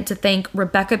second to thank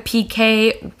Rebecca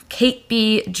PK, Kate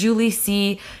B, Julie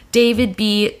C, David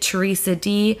B, Teresa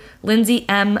D, Lindsay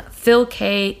M, Phil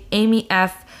K, Amy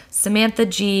F, Samantha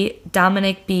G,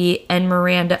 Dominic B, and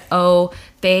Miranda O.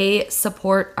 They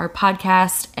support our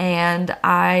podcast, and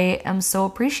I am so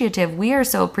appreciative. We are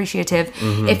so appreciative.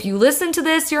 If you listen to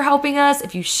this, you're helping us.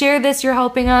 If you share this, you're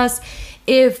helping us.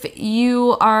 If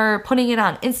you are putting it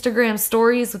on Instagram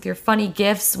stories with your funny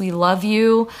gifs, we love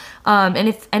you. And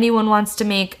if anyone wants to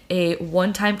make a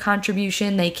one-time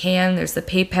contribution, they can. There's the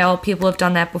PayPal. People have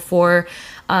done that before.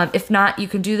 If not, you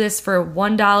can do this for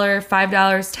 $1, $5,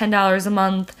 $10 a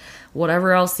month,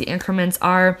 whatever else the increments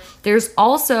are. There's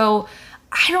also,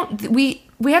 we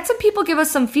had some people give us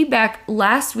some feedback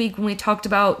last week when we talked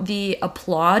about the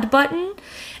applaud button.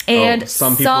 And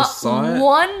some people saw it?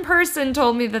 One person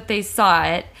told me that they saw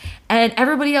it, and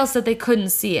everybody else said they couldn't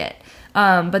see it.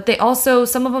 But they also,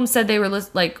 some of them said they were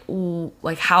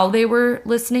like how they were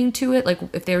listening to it, like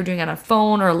if they were doing it on a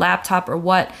phone or a laptop or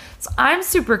what. So I'm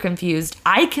super confused.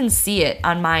 I can see it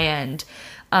on my end.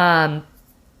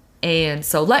 And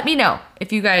so let me know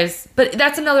if you guys, but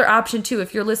that's another option too.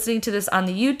 If you're listening to this on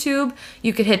the YouTube,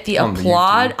 you could hit the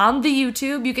applaud on the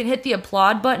YouTube. You can hit the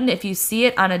applaud button if you see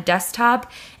it on a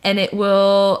desktop, and it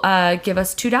will give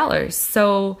us $2.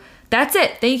 So that's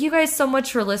it. Thank you guys so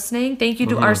much for listening. Thank you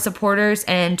to our supporters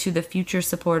and to the future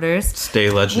supporters.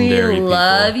 Stay legendary. We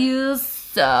love you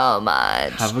so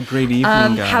much. Have a great evening,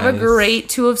 guys. Have a great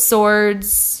Two of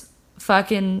Swords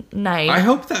fucking night. I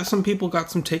hope that some people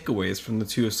got some takeaways from the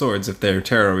Two of Swords if they're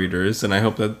tarot readers, and I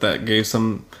hope that gave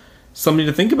somebody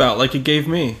to think about like it gave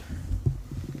me.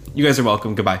 You guys are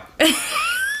welcome. Goodbye.